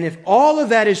 And if all of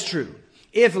that is true,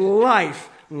 if life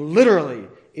literally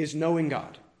is knowing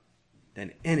God,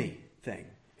 then anything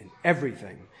and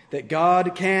everything that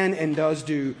God can and does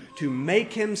do to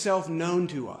make Himself known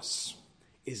to us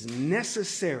is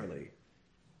necessarily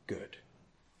good.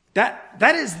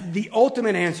 That is the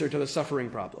ultimate answer to the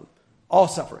suffering problem. All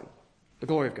suffering. The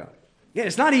glory of God. Yeah,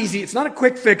 it's not easy. It's not a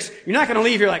quick fix. You're not going to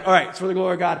leave here like, all right, it's for the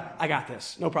glory of God. I got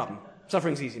this. No problem.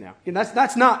 Suffering's easy now. And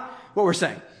that's not what we're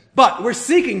saying. But we're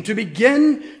seeking to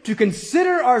begin to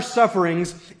consider our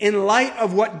sufferings in light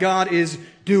of what God is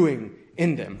doing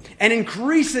in them. And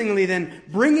increasingly then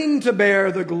bringing to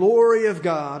bear the glory of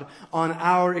God on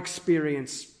our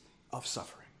experience of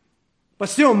suffering. But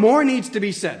still more needs to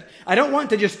be said. I don't want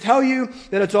to just tell you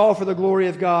that it's all for the glory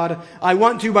of God. I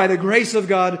want to, by the grace of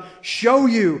God, show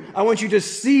you. I want you to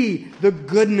see the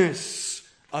goodness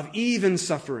of even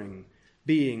suffering,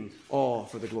 being all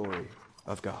for the glory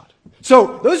of God.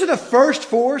 So, those are the first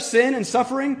 4 sin and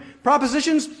suffering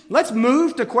propositions. Let's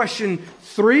move to question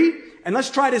 3, and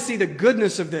let's try to see the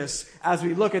goodness of this as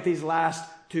we look at these last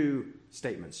 2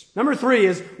 statements. Number 3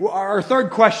 is, our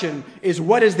third question is,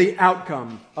 what is the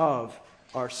outcome of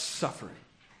our suffering?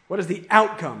 What is the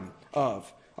outcome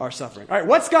of our suffering? All right,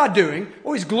 what's God doing?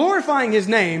 Well, He's glorifying His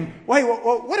name. Wait,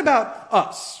 well, what about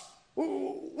us?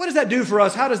 What does that do for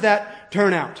us? How does that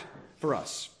turn out for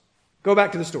us? Go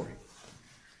back to the story.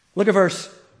 Look at verse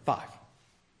 5.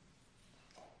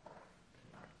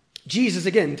 Jesus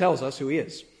again tells us who He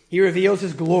is. He reveals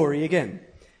His glory again.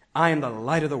 I am the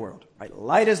light of the world. Right?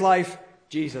 Light is life.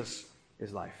 Jesus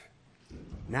is life.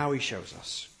 Now He shows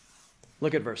us.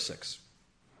 Look at verse 6.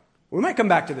 We might come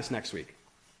back to this next week.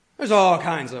 There's all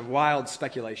kinds of wild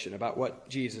speculation about what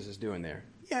Jesus is doing there.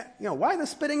 Yeah, why the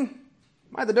spitting?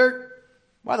 Why the dirt?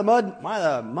 Why the mud? Why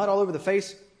the mud all over the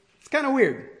face? It's kind of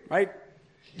weird, right?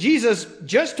 Jesus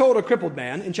just told a crippled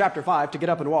man in chapter 5 to get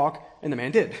up and walk, and the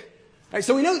man did. Right,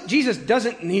 so we know Jesus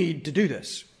doesn't need to do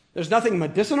this. There's nothing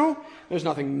medicinal. There's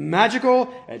nothing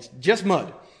magical. It's just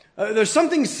mud. There's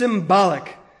something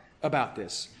symbolic about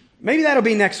this. Maybe that'll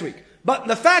be next week. But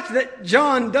the fact that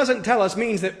John doesn't tell us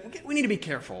means that we need to be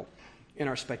careful in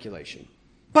our speculation.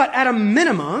 But at a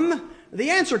minimum, the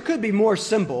answer could be more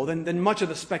simple than much of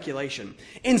the speculation.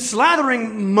 In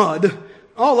slathering mud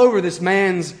all over this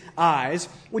man's eyes,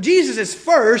 well, Jesus is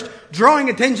first drawing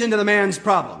attention to the man's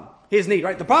problem, his need,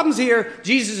 right? The problem's here.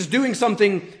 Jesus is doing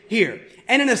something here.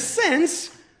 And in a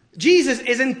sense, Jesus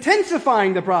is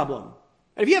intensifying the problem.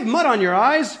 If you have mud on your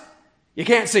eyes, you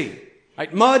can't see,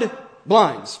 right? Mud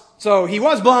blinds. So He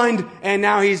was blind, and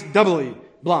now He's doubly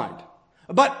blind.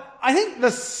 But I think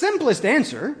the simplest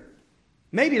answer,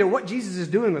 maybe to what Jesus is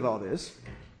doing with all this,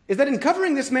 is that in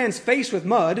covering this man's face with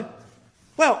mud,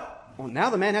 well, now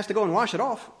the man has to go and wash it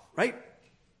off, right?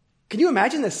 Can you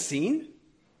imagine the scene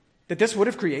that this would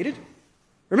have created?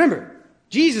 Remember,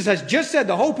 Jesus has just said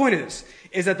the whole point of this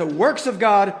is that the works of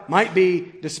God might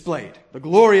be displayed, the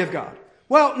glory of God.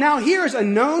 Well, now here's a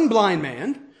known blind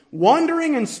man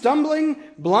wandering and stumbling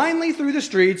blindly through the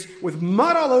streets with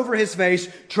mud all over his face,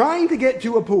 trying to get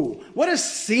to a pool. What a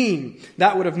scene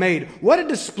that would have made. What a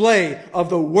display of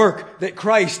the work that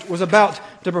Christ was about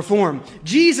to perform.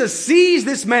 Jesus sees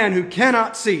this man who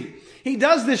cannot see. He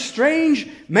does this strange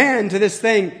man to this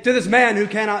man who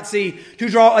cannot see, to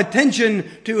draw attention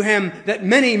to him that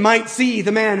many might see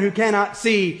the man who cannot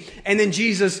see. And then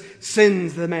Jesus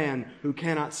sends the man who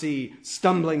cannot see,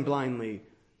 stumbling blindly,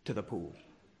 to the pool.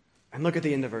 And look at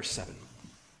the end of verse 7.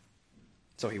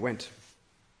 So he went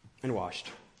and washed,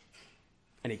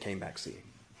 and he came back seeing.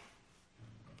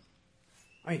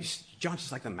 I mean, John's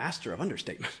just like the master of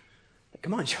understatement.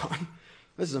 Come on, John.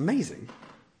 This is amazing.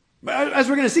 But as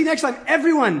we're going to see next time,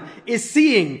 everyone is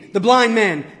seeing the blind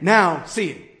man now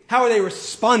seeing. How are they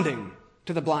responding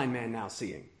to the blind man now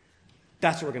seeing?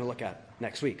 That's what we're going to look at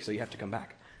next week, so you have to come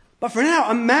back. But for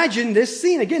now, imagine this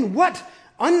scene. Again, what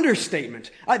understatement.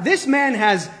 This man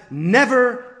has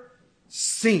never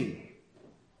seen.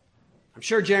 I'm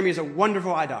sure Jeremy is a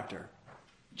wonderful eye doctor.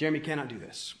 Jeremy cannot do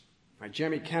this. Right?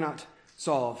 Jeremy cannot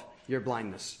solve your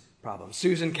blindness problem.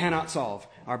 Susan cannot solve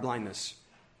our blindness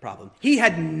problem. He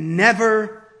had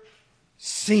never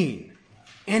seen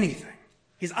anything.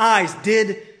 His eyes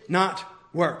did not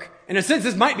work. In a sense,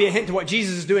 this might be a hint to what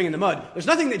Jesus is doing in the mud. There's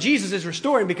nothing that Jesus is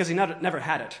restoring because he never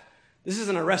had it. This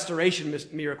isn't a restoration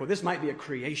miracle. This might be a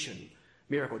creation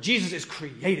miracle. Jesus is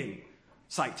creating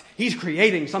sight. He's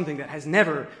creating something that has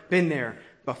never been there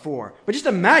before. But just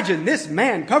imagine this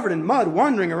man covered in mud,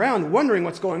 wandering around, wondering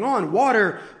what's going on.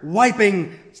 Water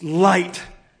wiping light,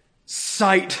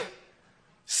 sight,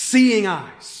 seeing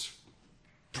eyes,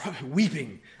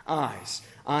 weeping eyes,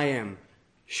 I am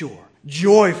sure.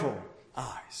 Joyful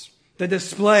eyes. The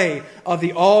display of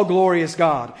the all-glorious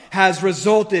God has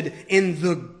resulted in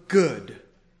the good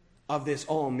of this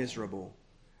all-miserable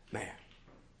man.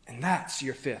 And that's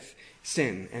your fifth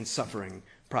sin and suffering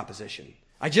proposition.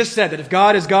 I just said that if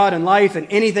God is God in life, then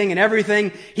anything and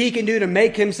everything He can do to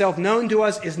make Himself known to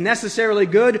us is necessarily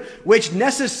good, which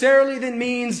necessarily then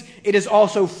means it is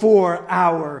also for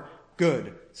our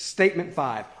good. Statement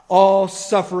 5. All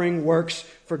suffering works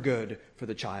for good for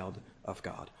the child of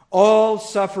God. All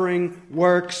suffering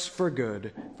works for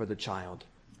good for the child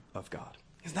of God.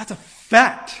 Because that's a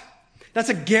fact. That's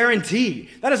a guarantee.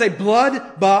 That is a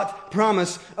blood-bought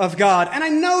promise of God. And I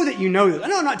know that you know this. I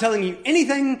know I'm not telling you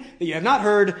anything that you have not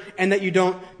heard and that you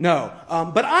don't know.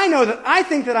 But I know that I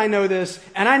think that I know this,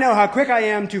 and I know how quick I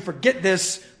am to forget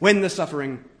this when the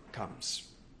suffering comes.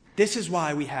 This is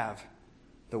why we have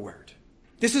the Word.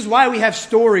 This is why we have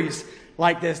stories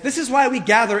like this. This is why we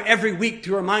gather every week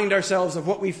to remind ourselves of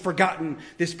what we've forgotten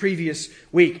this previous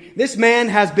week. This man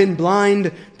has been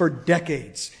blind for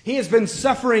decades. He has been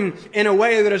suffering in a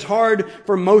way that is hard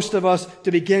for most of us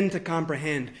to begin to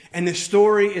comprehend. And this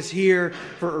story is here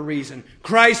for a reason.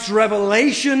 Christ's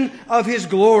revelation of his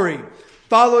glory,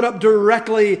 followed up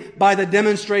directly by the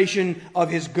demonstration of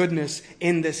his goodness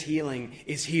in this healing,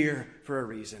 is here for a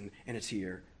reason, and it's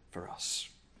here for us.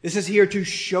 This is here to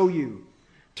show you,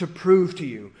 to prove to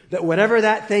you that whatever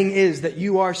that thing is that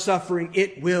you are suffering,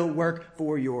 it will work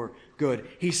for your good.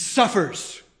 He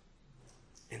suffers,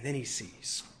 and then he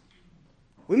sees.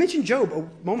 We mentioned Job a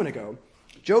moment ago.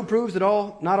 Job proves that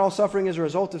not all suffering is a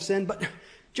result of sin, but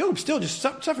Job still just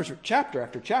suffers for chapter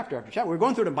after chapter after chapter. We're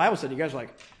going through the Bible study. You guys are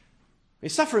like,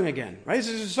 he's suffering again, right?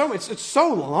 It's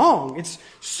so long. It's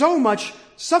so much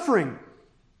suffering.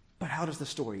 But how does the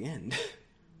story end?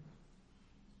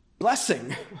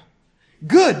 Blessing.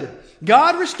 Good.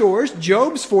 God restores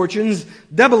Job's fortunes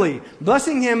doubly,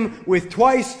 blessing him with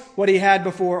twice what he had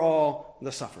before all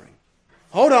the suffering.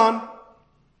 Hold on.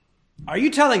 Are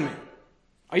you telling me?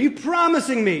 Are you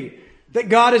promising me that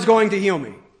God is going to heal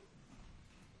me?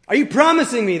 Are you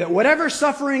promising me that whatever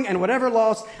suffering and whatever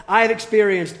loss I have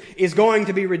experienced is going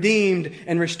to be redeemed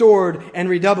and restored and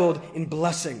redoubled in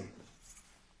blessing?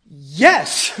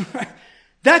 Yes!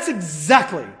 That's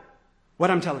exactly what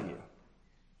I'm telling you.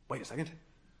 Wait a second.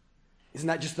 Isn't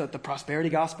that just the prosperity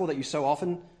gospel that you so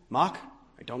often mock?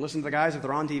 Don't listen to the guys if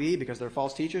they're on TV because they're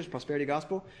false teachers, prosperity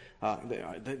gospel.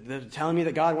 They're telling me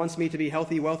that God wants me to be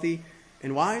healthy, wealthy,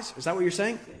 and wise. Is that what you're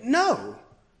saying? No,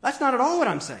 that's not at all what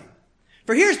I'm saying.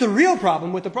 For here's the real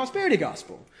problem with the prosperity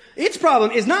gospel. Its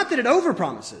problem is not that it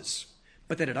overpromises,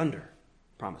 but that it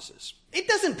underpromises. It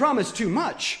doesn't promise too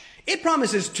much. It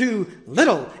promises too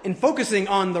little in focusing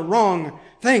on the wrong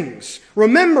things.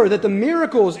 Remember that the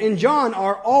miracles in John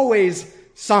are always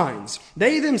signs.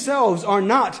 They themselves are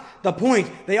not the point.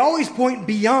 They always point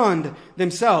beyond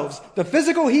themselves. The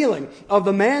physical healing of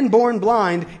the man born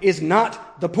blind is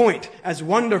not the point, as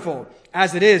wonderful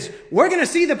as it is. We're going to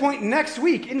see the point next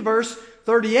week in verse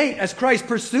 38 as Christ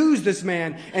pursues this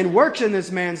man and works in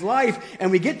this man's life. And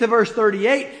we get to verse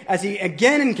 38 as he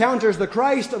again encounters the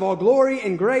Christ of all glory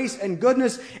and grace and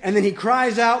goodness. And then he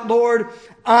cries out, Lord,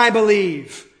 I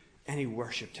believe. And he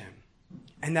worshiped him.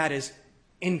 And that is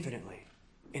infinitely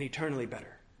and eternally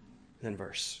better than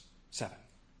verse 7.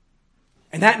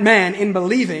 And that man, in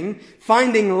believing,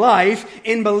 finding life,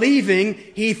 in believing,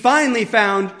 he finally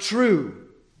found true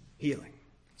healing,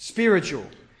 spiritual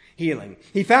healing.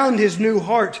 He found his new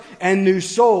heart and new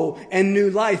soul and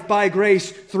new life by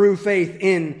grace through faith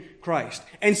in Christ.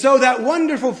 And so that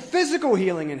wonderful physical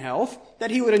healing and health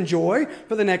that he would enjoy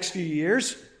for the next few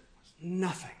years,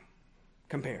 nothing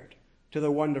compared to the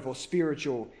wonderful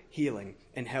spiritual healing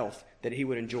and health that he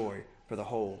would enjoy for the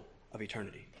whole of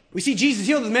eternity. We see Jesus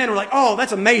heal this man, and we're like, oh,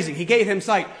 that's amazing. He gave him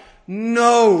sight.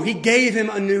 No, he gave him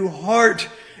a new heart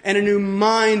and a new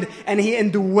mind, and he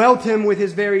indwelt him with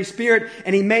his very spirit,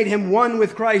 and he made him one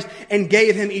with Christ and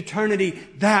gave him eternity.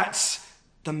 That's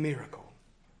the miracle.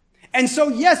 And so,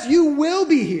 yes, you will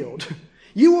be healed.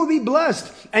 You will be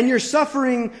blessed, and your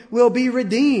suffering will be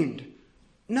redeemed.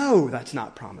 No, that's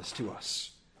not promised to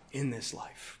us in this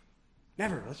life.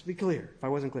 Never. Let's be clear, if I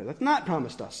wasn't clear. That's not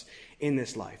promised us in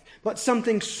this life. But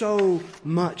something so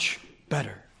much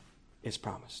better is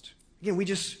promised. Again, we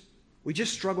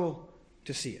just struggle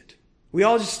to see it. We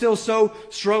all just still so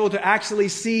struggle to actually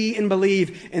see and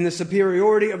believe in the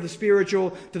superiority of the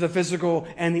spiritual to the physical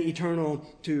and the eternal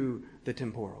to the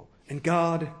temporal. And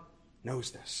God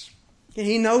knows this.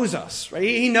 He knows us, right?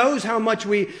 He knows how much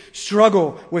we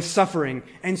struggle with suffering.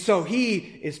 And so he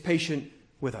is patient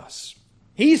with us.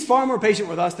 He's far more patient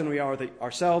with us than we are with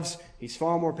ourselves. He's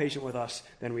far more patient with us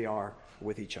than we are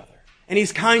with each other. And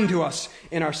he's kind to us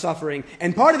in our suffering.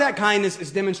 And part of that kindness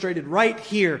is demonstrated right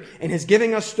here in his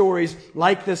giving us stories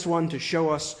like this one to show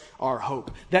us our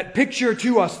hope. That picture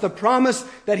to us, the promise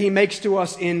that he makes to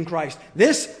us in Christ.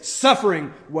 This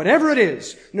suffering, whatever it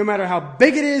is, no matter how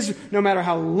big it is, no matter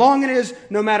how long it is,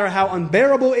 no matter how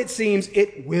unbearable it seems,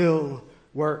 it will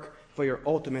work for your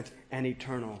ultimate and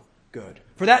eternal good.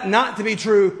 For that not to be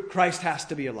true, Christ has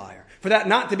to be a liar. For that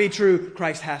not to be true,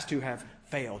 Christ has to have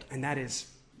failed. And that is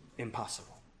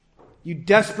impossible. You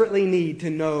desperately need to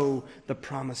know the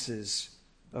promises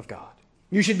of God.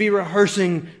 You should be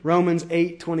rehearsing Romans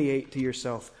 8:28 to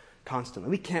yourself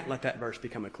constantly. We can't let that verse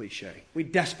become a cliche. We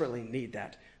desperately need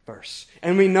that verse.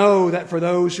 And we know that for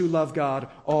those who love God,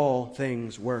 all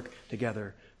things work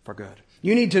together for good.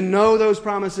 You need to know those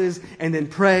promises and then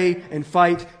pray and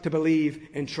fight to believe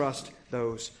and trust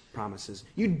those promises.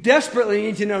 You desperately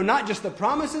need to know not just the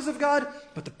promises of God,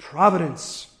 but the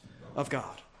providence of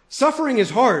God. Suffering is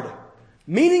hard.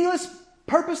 Meaningless,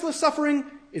 purposeless suffering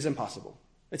is impossible.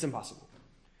 It's impossible.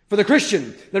 For the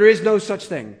Christian, there is no such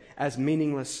thing as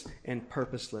meaningless and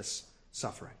purposeless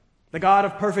suffering. The God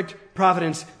of perfect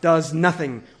providence does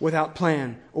nothing without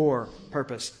plan or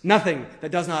purpose. Nothing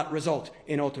that does not result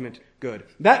in ultimate good.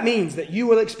 That means that you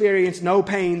will experience no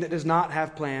pain that does not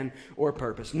have plan or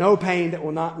purpose. No pain that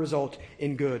will not result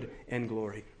in good and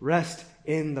glory. Rest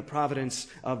in the providence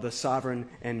of the sovereign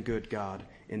and good God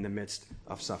in the midst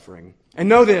of suffering. And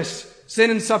know this,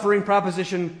 sin and suffering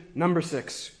proposition number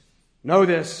 6. Know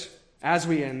this, as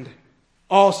we end,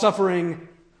 all suffering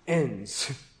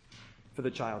ends for the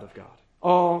child of God.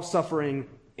 All suffering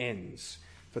ends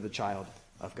for the child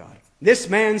of God. This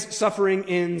man's suffering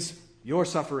ends, your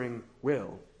suffering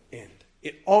will end.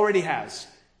 It already has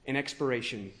an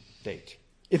expiration date.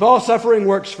 If all suffering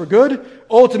works for good,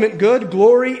 ultimate good,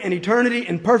 glory and eternity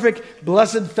and perfect,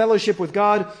 blessed fellowship with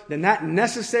God, then that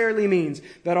necessarily means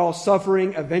that all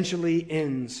suffering eventually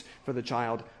ends for the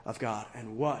child of God.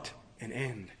 And what an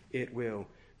end it will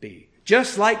be.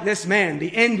 Just like this man,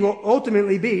 the end will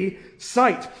ultimately be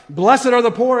sight. Blessed are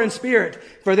the poor in spirit,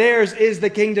 for theirs is the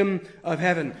kingdom of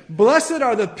heaven. Blessed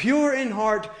are the pure in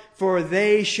heart, for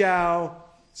they shall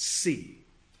see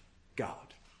God.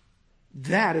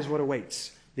 That is what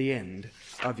awaits the end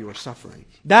of your suffering.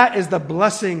 That is the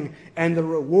blessing and the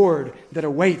reward that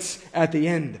awaits at the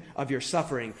end of your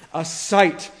suffering. A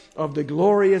sight of the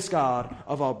glorious God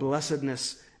of all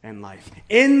blessedness and life.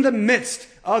 In the midst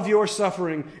of your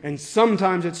suffering, and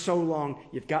sometimes it's so long,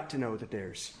 you've got to know that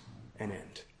there's an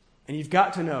end. And you've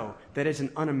got to know that it's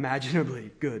an unimaginably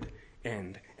good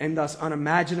end, and thus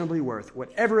unimaginably worth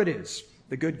whatever it is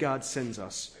the good God sends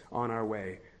us on our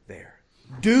way there.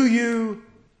 Do you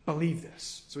believe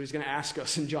this? So he's going to ask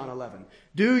us in John 11.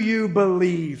 Do you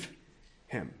believe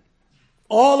him?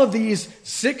 All of these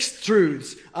 6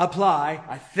 truths apply.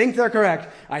 I think they're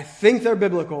correct. I think they're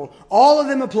biblical. All of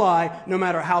them apply no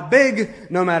matter how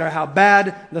big, no matter how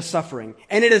bad the suffering.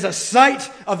 And it is a sight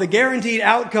of the guaranteed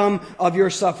outcome of your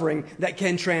suffering that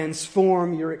can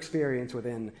transform your experience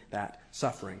within that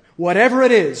suffering. Whatever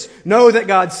it is, know that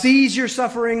God sees your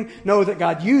suffering, know that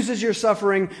God uses your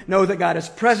suffering, know that God is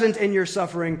present in your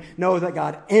suffering, know that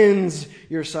God ends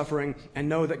your suffering, and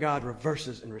know that God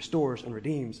reverses and restores and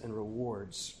redeems and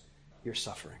rewards your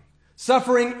suffering.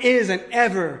 Suffering is an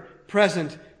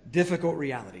ever-present, difficult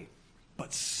reality,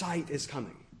 but sight is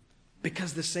coming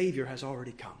because the Savior has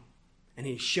already come, and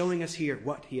He's showing us here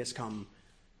what He has come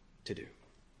to do.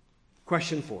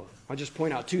 Question 4. I'll just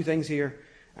point out 2 things here,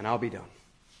 and I'll be done.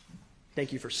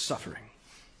 Thank you for suffering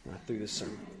through this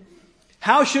sermon.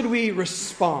 How should we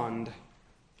respond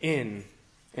in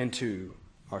and to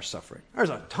our suffering? There's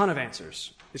a ton of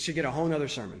answers. This should get a whole other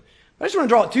sermon. But I just want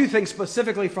to draw out 2 things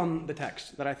specifically from the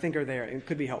text that I think are there and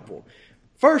could be helpful.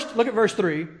 First, look at verse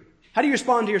 3. How do you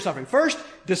respond to your suffering? First,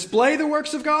 display the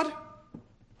works of God.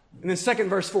 And then second,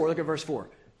 verse 4. Look at verse 4.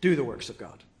 Do the works of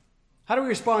God. How do we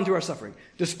respond to our suffering?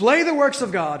 Display the works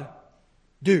of God.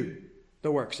 Do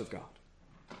the works of God.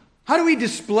 How do we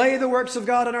display the works of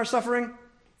God in our suffering?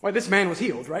 Well, this man was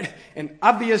healed, right? An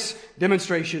obvious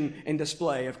demonstration and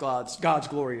display of God's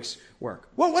glorious work.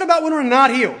 Well, what about when we're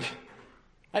not healed?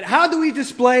 How do we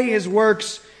display His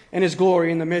works and His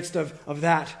glory in the midst of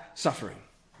that suffering?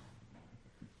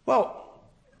 Well,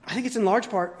 I think it's in large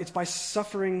part, it's by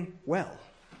suffering well.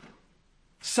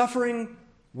 Suffering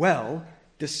well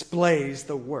displays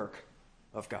the work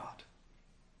of God.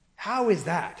 How is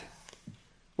that?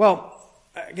 Well,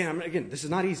 again, this is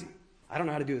not easy. I don't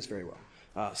know how to do this very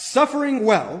well. Suffering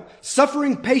well,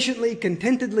 suffering patiently,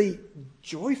 contentedly,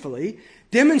 joyfully,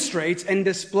 demonstrates and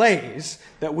displays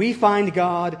that we find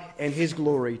God and His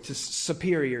glory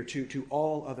superior to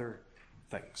all other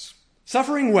things.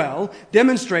 Suffering well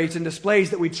demonstrates and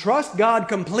displays that we trust God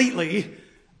completely,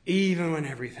 even when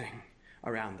everything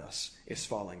around us is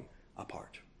falling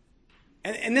apart.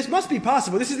 And this must be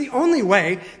possible. This is the only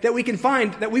way that we can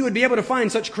find, that we would be able to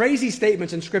find such crazy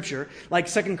statements in Scripture, like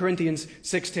 2 Corinthians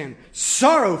 6:10.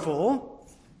 Sorrowful,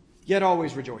 yet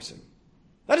always rejoicing.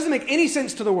 That doesn't make any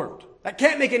sense to the world. That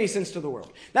can't make any sense to the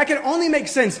world. That can only make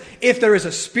sense if there is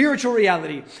a spiritual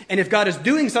reality, and if God is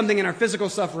doing something in our physical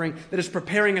suffering that is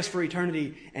preparing us for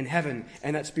eternity and heaven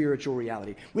and that spiritual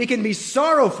reality. We can be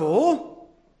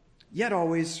sorrowful, yet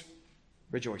always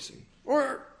rejoicing.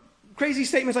 Or crazy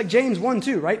statements like James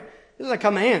 1:2, right? This is a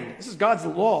command. This is God's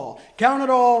law. Count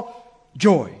it all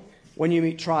joy when you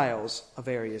meet trials of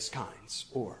various kinds.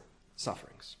 Or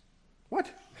sufferings. What?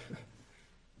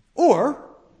 Or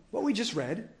what we just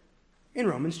read in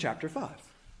Romans chapter 5.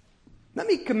 Let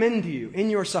me commend to you in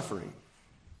your suffering,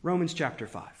 Romans chapter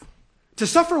 5. To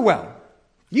suffer well,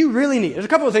 you really need, there's a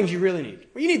couple of things you really need.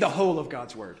 Well, you need the whole of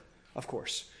God's word, of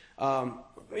course. And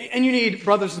you need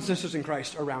brothers and sisters in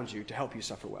Christ around you to help you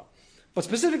suffer well. But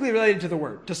specifically related to the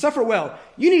word, to suffer well,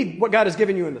 you need what God has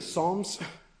given you in the Psalms.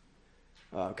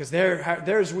 Because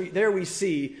there we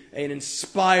see an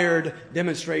inspired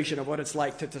demonstration of what it's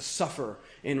like to suffer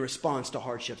in response to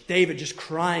hardship. David just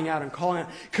crying out and calling out,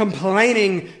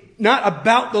 complaining not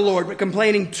about the Lord, but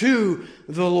complaining to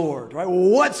the Lord. Right?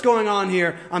 What's going on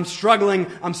here? I'm struggling.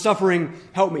 I'm suffering.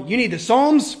 Help me. You need the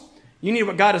Psalms. You need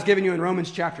what God has given you in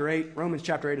Romans chapter 8. Romans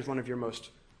chapter 8 is one of your most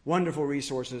wonderful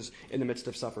resources in the midst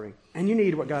of suffering. And you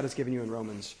need what God has given you in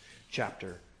Romans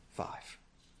chapter 5.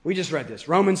 We just read this.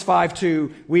 Romans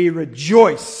 5:2, we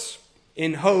rejoice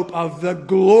in hope of the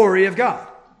glory of God.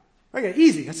 Okay,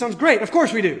 easy. That sounds great. Of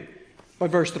course we do.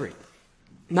 But verse 3,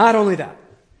 not only that,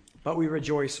 but we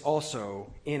rejoice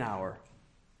also in our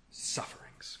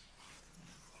sufferings.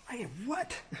 Hey,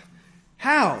 what?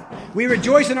 How? We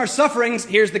rejoice in our sufferings.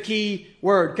 Here's the key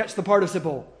word. Catch the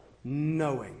participle.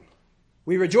 Knowing.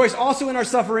 We rejoice also in our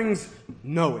sufferings,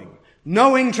 knowing.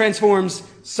 Knowing transforms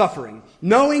suffering.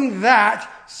 Knowing that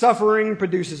suffering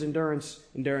produces endurance,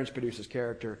 endurance produces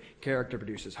character, character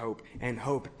produces hope, and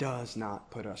hope does not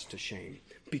put us to shame.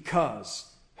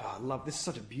 Because, love, this is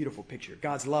such a beautiful picture.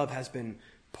 God's love has been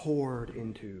poured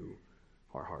into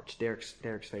our hearts. Derek's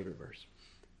favorite verse.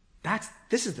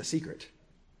 This is the secret.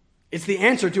 It's the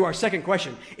answer to our second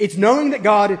question. It's knowing that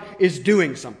God is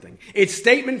doing something. It's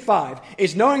statement 5.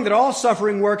 It's knowing that all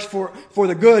suffering works for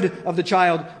the good of the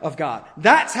child of God.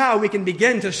 That's how we can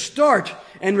begin to start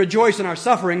and rejoice in our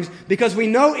sufferings, because we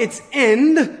know its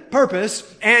end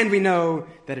purpose and we know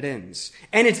that it ends.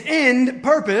 And its end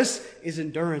purpose is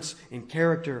endurance and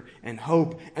character and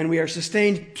hope. And we are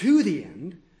sustained to the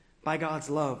end by God's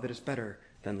love that is better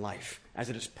than life, as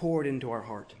it is poured into our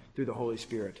heart through the Holy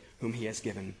Spirit, whom He has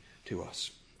given to us.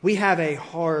 We have a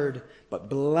hard but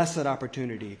blessed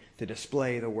opportunity to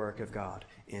display the work of God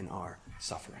in our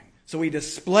suffering. So we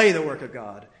display the work of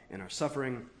God in our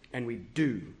suffering, and we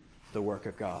do the work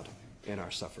of God in our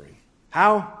suffering.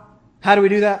 How? How do we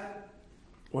do that?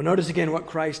 Well, notice again what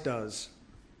Christ does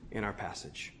in our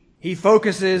passage. He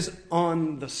focuses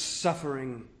on the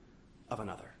suffering of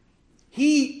another.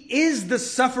 He is the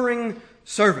suffering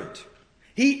servant.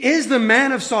 He is the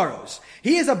man of sorrows.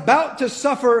 He is about to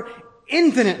suffer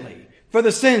infinitely for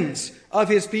the sins of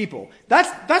His people.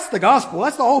 That's the gospel.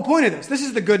 That's the whole point of this. This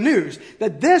is the good news,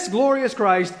 that this glorious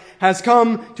Christ has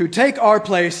come to take our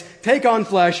place, take on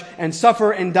flesh, and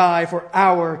suffer and die for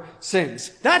our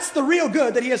sins. That's the real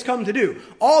good that He has come to do.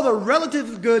 All the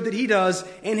relative good that He does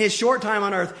in His short time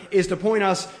on earth is to point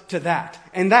us to that.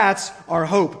 And that's our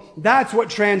hope. That's what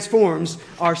transforms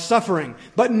our suffering.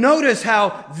 But notice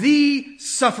how the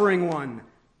suffering one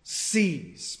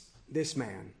sees this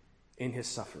man in his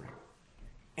suffering,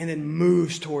 and then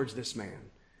moves towards this man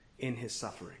in his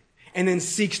suffering, and then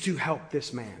seeks to help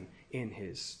this man in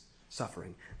his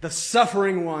suffering. The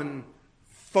suffering one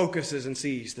focuses and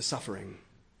sees the suffering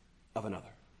of another.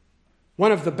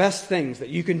 One of the best things that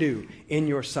you can do in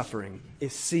your suffering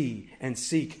is see and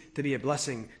seek to be a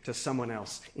blessing to someone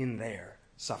else in their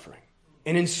suffering.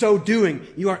 And in so doing,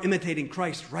 you are imitating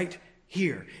Christ right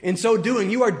here. In so doing,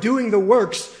 you are doing the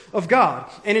works of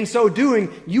God. And in so doing,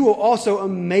 you will also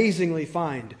amazingly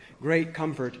find great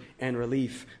comfort and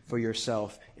relief for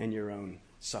yourself and your own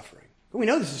suffering. But we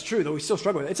know this is true, though we still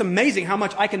struggle with it. It's amazing how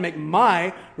much I can make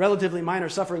my relatively minor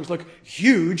sufferings look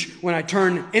huge when I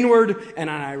turn inward and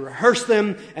I rehearse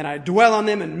them and I dwell on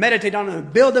them and meditate on them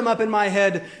and build them up in my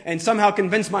head and somehow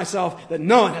convince myself that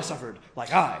no one has suffered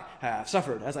like I have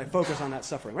suffered as I focus on that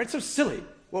suffering. Right? It's so silly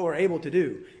what we're able to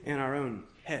do in our own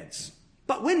heads.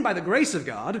 But when, by the grace of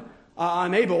God,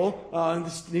 I'm able,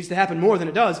 this needs to happen more than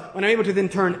it does, when I'm able to then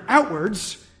turn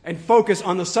outwards and focus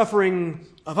on the suffering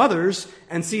of others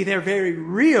and see their very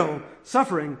real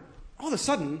suffering, all of a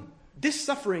sudden, this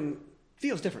suffering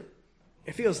feels different.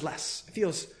 It feels less. It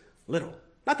feels little.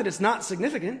 Not that it's not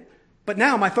significant, but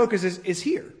now my focus is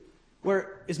here,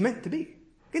 where it's meant to be.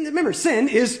 And remember, sin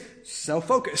is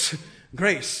self-focus.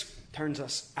 Grace turns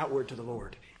us outward to the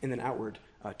Lord and then outward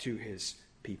to His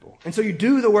people. And so you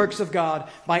do the works of God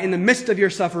by, in the midst of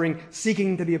your suffering,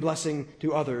 seeking to be a blessing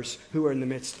to others who are in the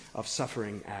midst of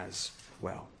suffering as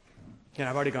well. And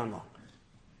I've already gone long.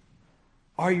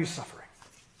 Are you suffering?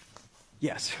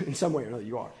 Yes, in some way or another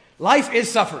you are. Life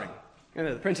is suffering. And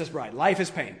the Princess Bride, life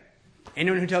is pain.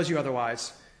 Anyone who tells you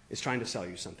otherwise is trying to sell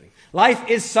you something. Life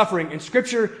is suffering, and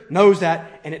Scripture knows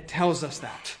that, and it tells us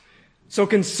that. So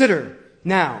consider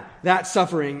now that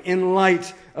suffering in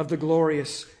light of the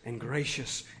glorious and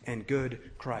gracious and good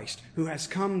Christ, who has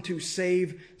come to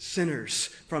save sinners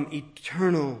from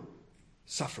eternal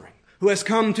suffering, who has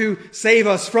come to save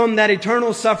us from that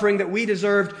eternal suffering that we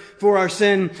deserved for our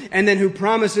sin, and then who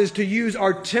promises to use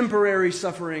our temporary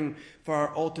suffering for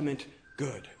our ultimate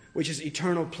good, which is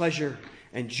eternal pleasure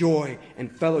and joy and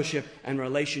fellowship and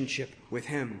relationship with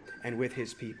Him and with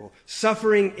His people.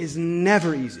 Suffering is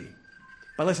never easy.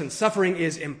 But listen, suffering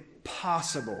is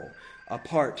impossible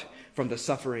apart from the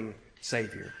suffering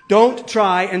Savior. Don't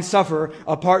try and suffer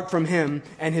apart from Him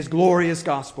and His glorious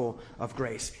gospel of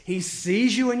grace. He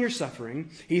sees you in your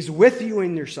suffering. He's with you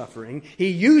in your suffering. He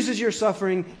uses your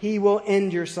suffering. He will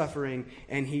end your suffering.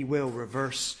 And He will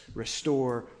reverse,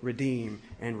 restore, redeem,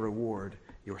 and reward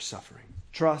your suffering.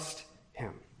 Trust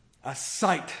Him. A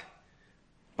sight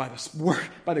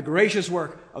by the gracious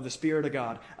work of the Spirit of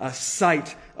God, a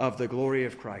sight of the glory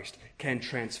of Christ can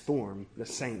transform the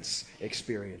saints'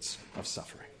 experience of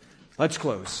suffering. Let's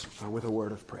close with a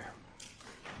word of prayer.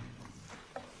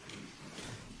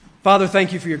 Father,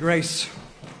 thank you for your grace.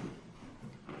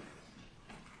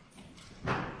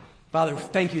 Father,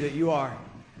 thank you that you are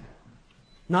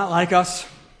not like us.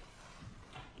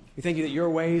 We thank you that your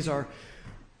ways are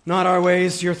not our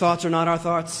ways, your thoughts are not our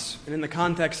thoughts. And in the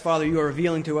context, Father, you are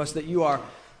revealing to us that you are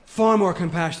far more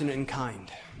compassionate and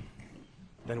kind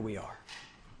than we are.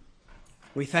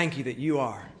 We thank you that you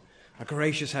are a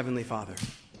gracious Heavenly Father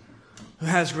who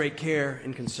has great care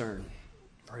and concern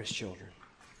for His children.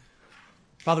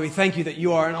 Father, we thank you that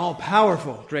you are an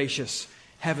all-powerful, gracious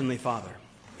Heavenly Father.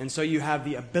 And so you have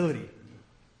the ability,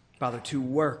 Father, to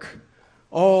work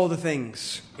all the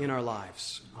things in our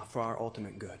lives for our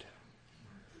ultimate good.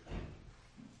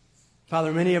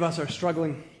 Father, many of us are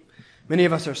struggling. Many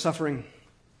of us are suffering.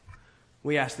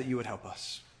 We ask that you would help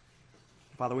us.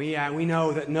 Father, we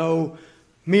know that no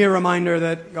mere reminder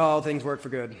that all things work for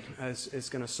good is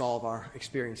going to solve our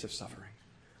experience of suffering.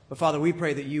 But Father, we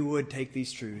pray that you would take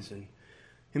these truths and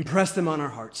impress them on our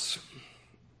hearts.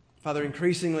 Father,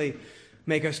 increasingly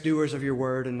make us doers of your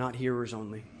word and not hearers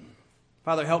only.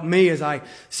 Father, help me as I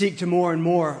seek to more and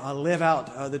more live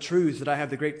out the truths that I have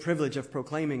the great privilege of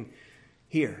proclaiming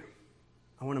here.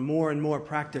 I want to more and more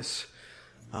practice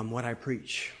what I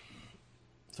preach.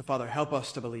 So, Father, help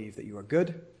us to believe that you are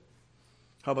good.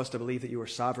 Help us to believe that you are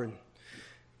sovereign.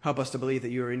 Help us to believe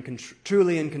that you are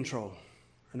truly in control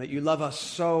and that you love us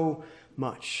so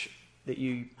much that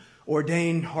you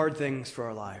ordain hard things for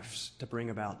our lives to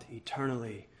bring about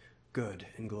eternally good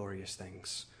and glorious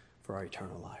things for our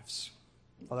eternal lives.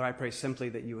 Father, I pray simply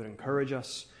that you would encourage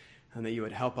us and that you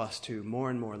would help us to more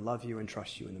and more love you and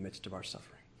trust you in the midst of our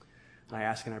suffering. I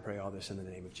ask and I pray all this in the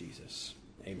name of Jesus.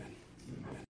 Amen.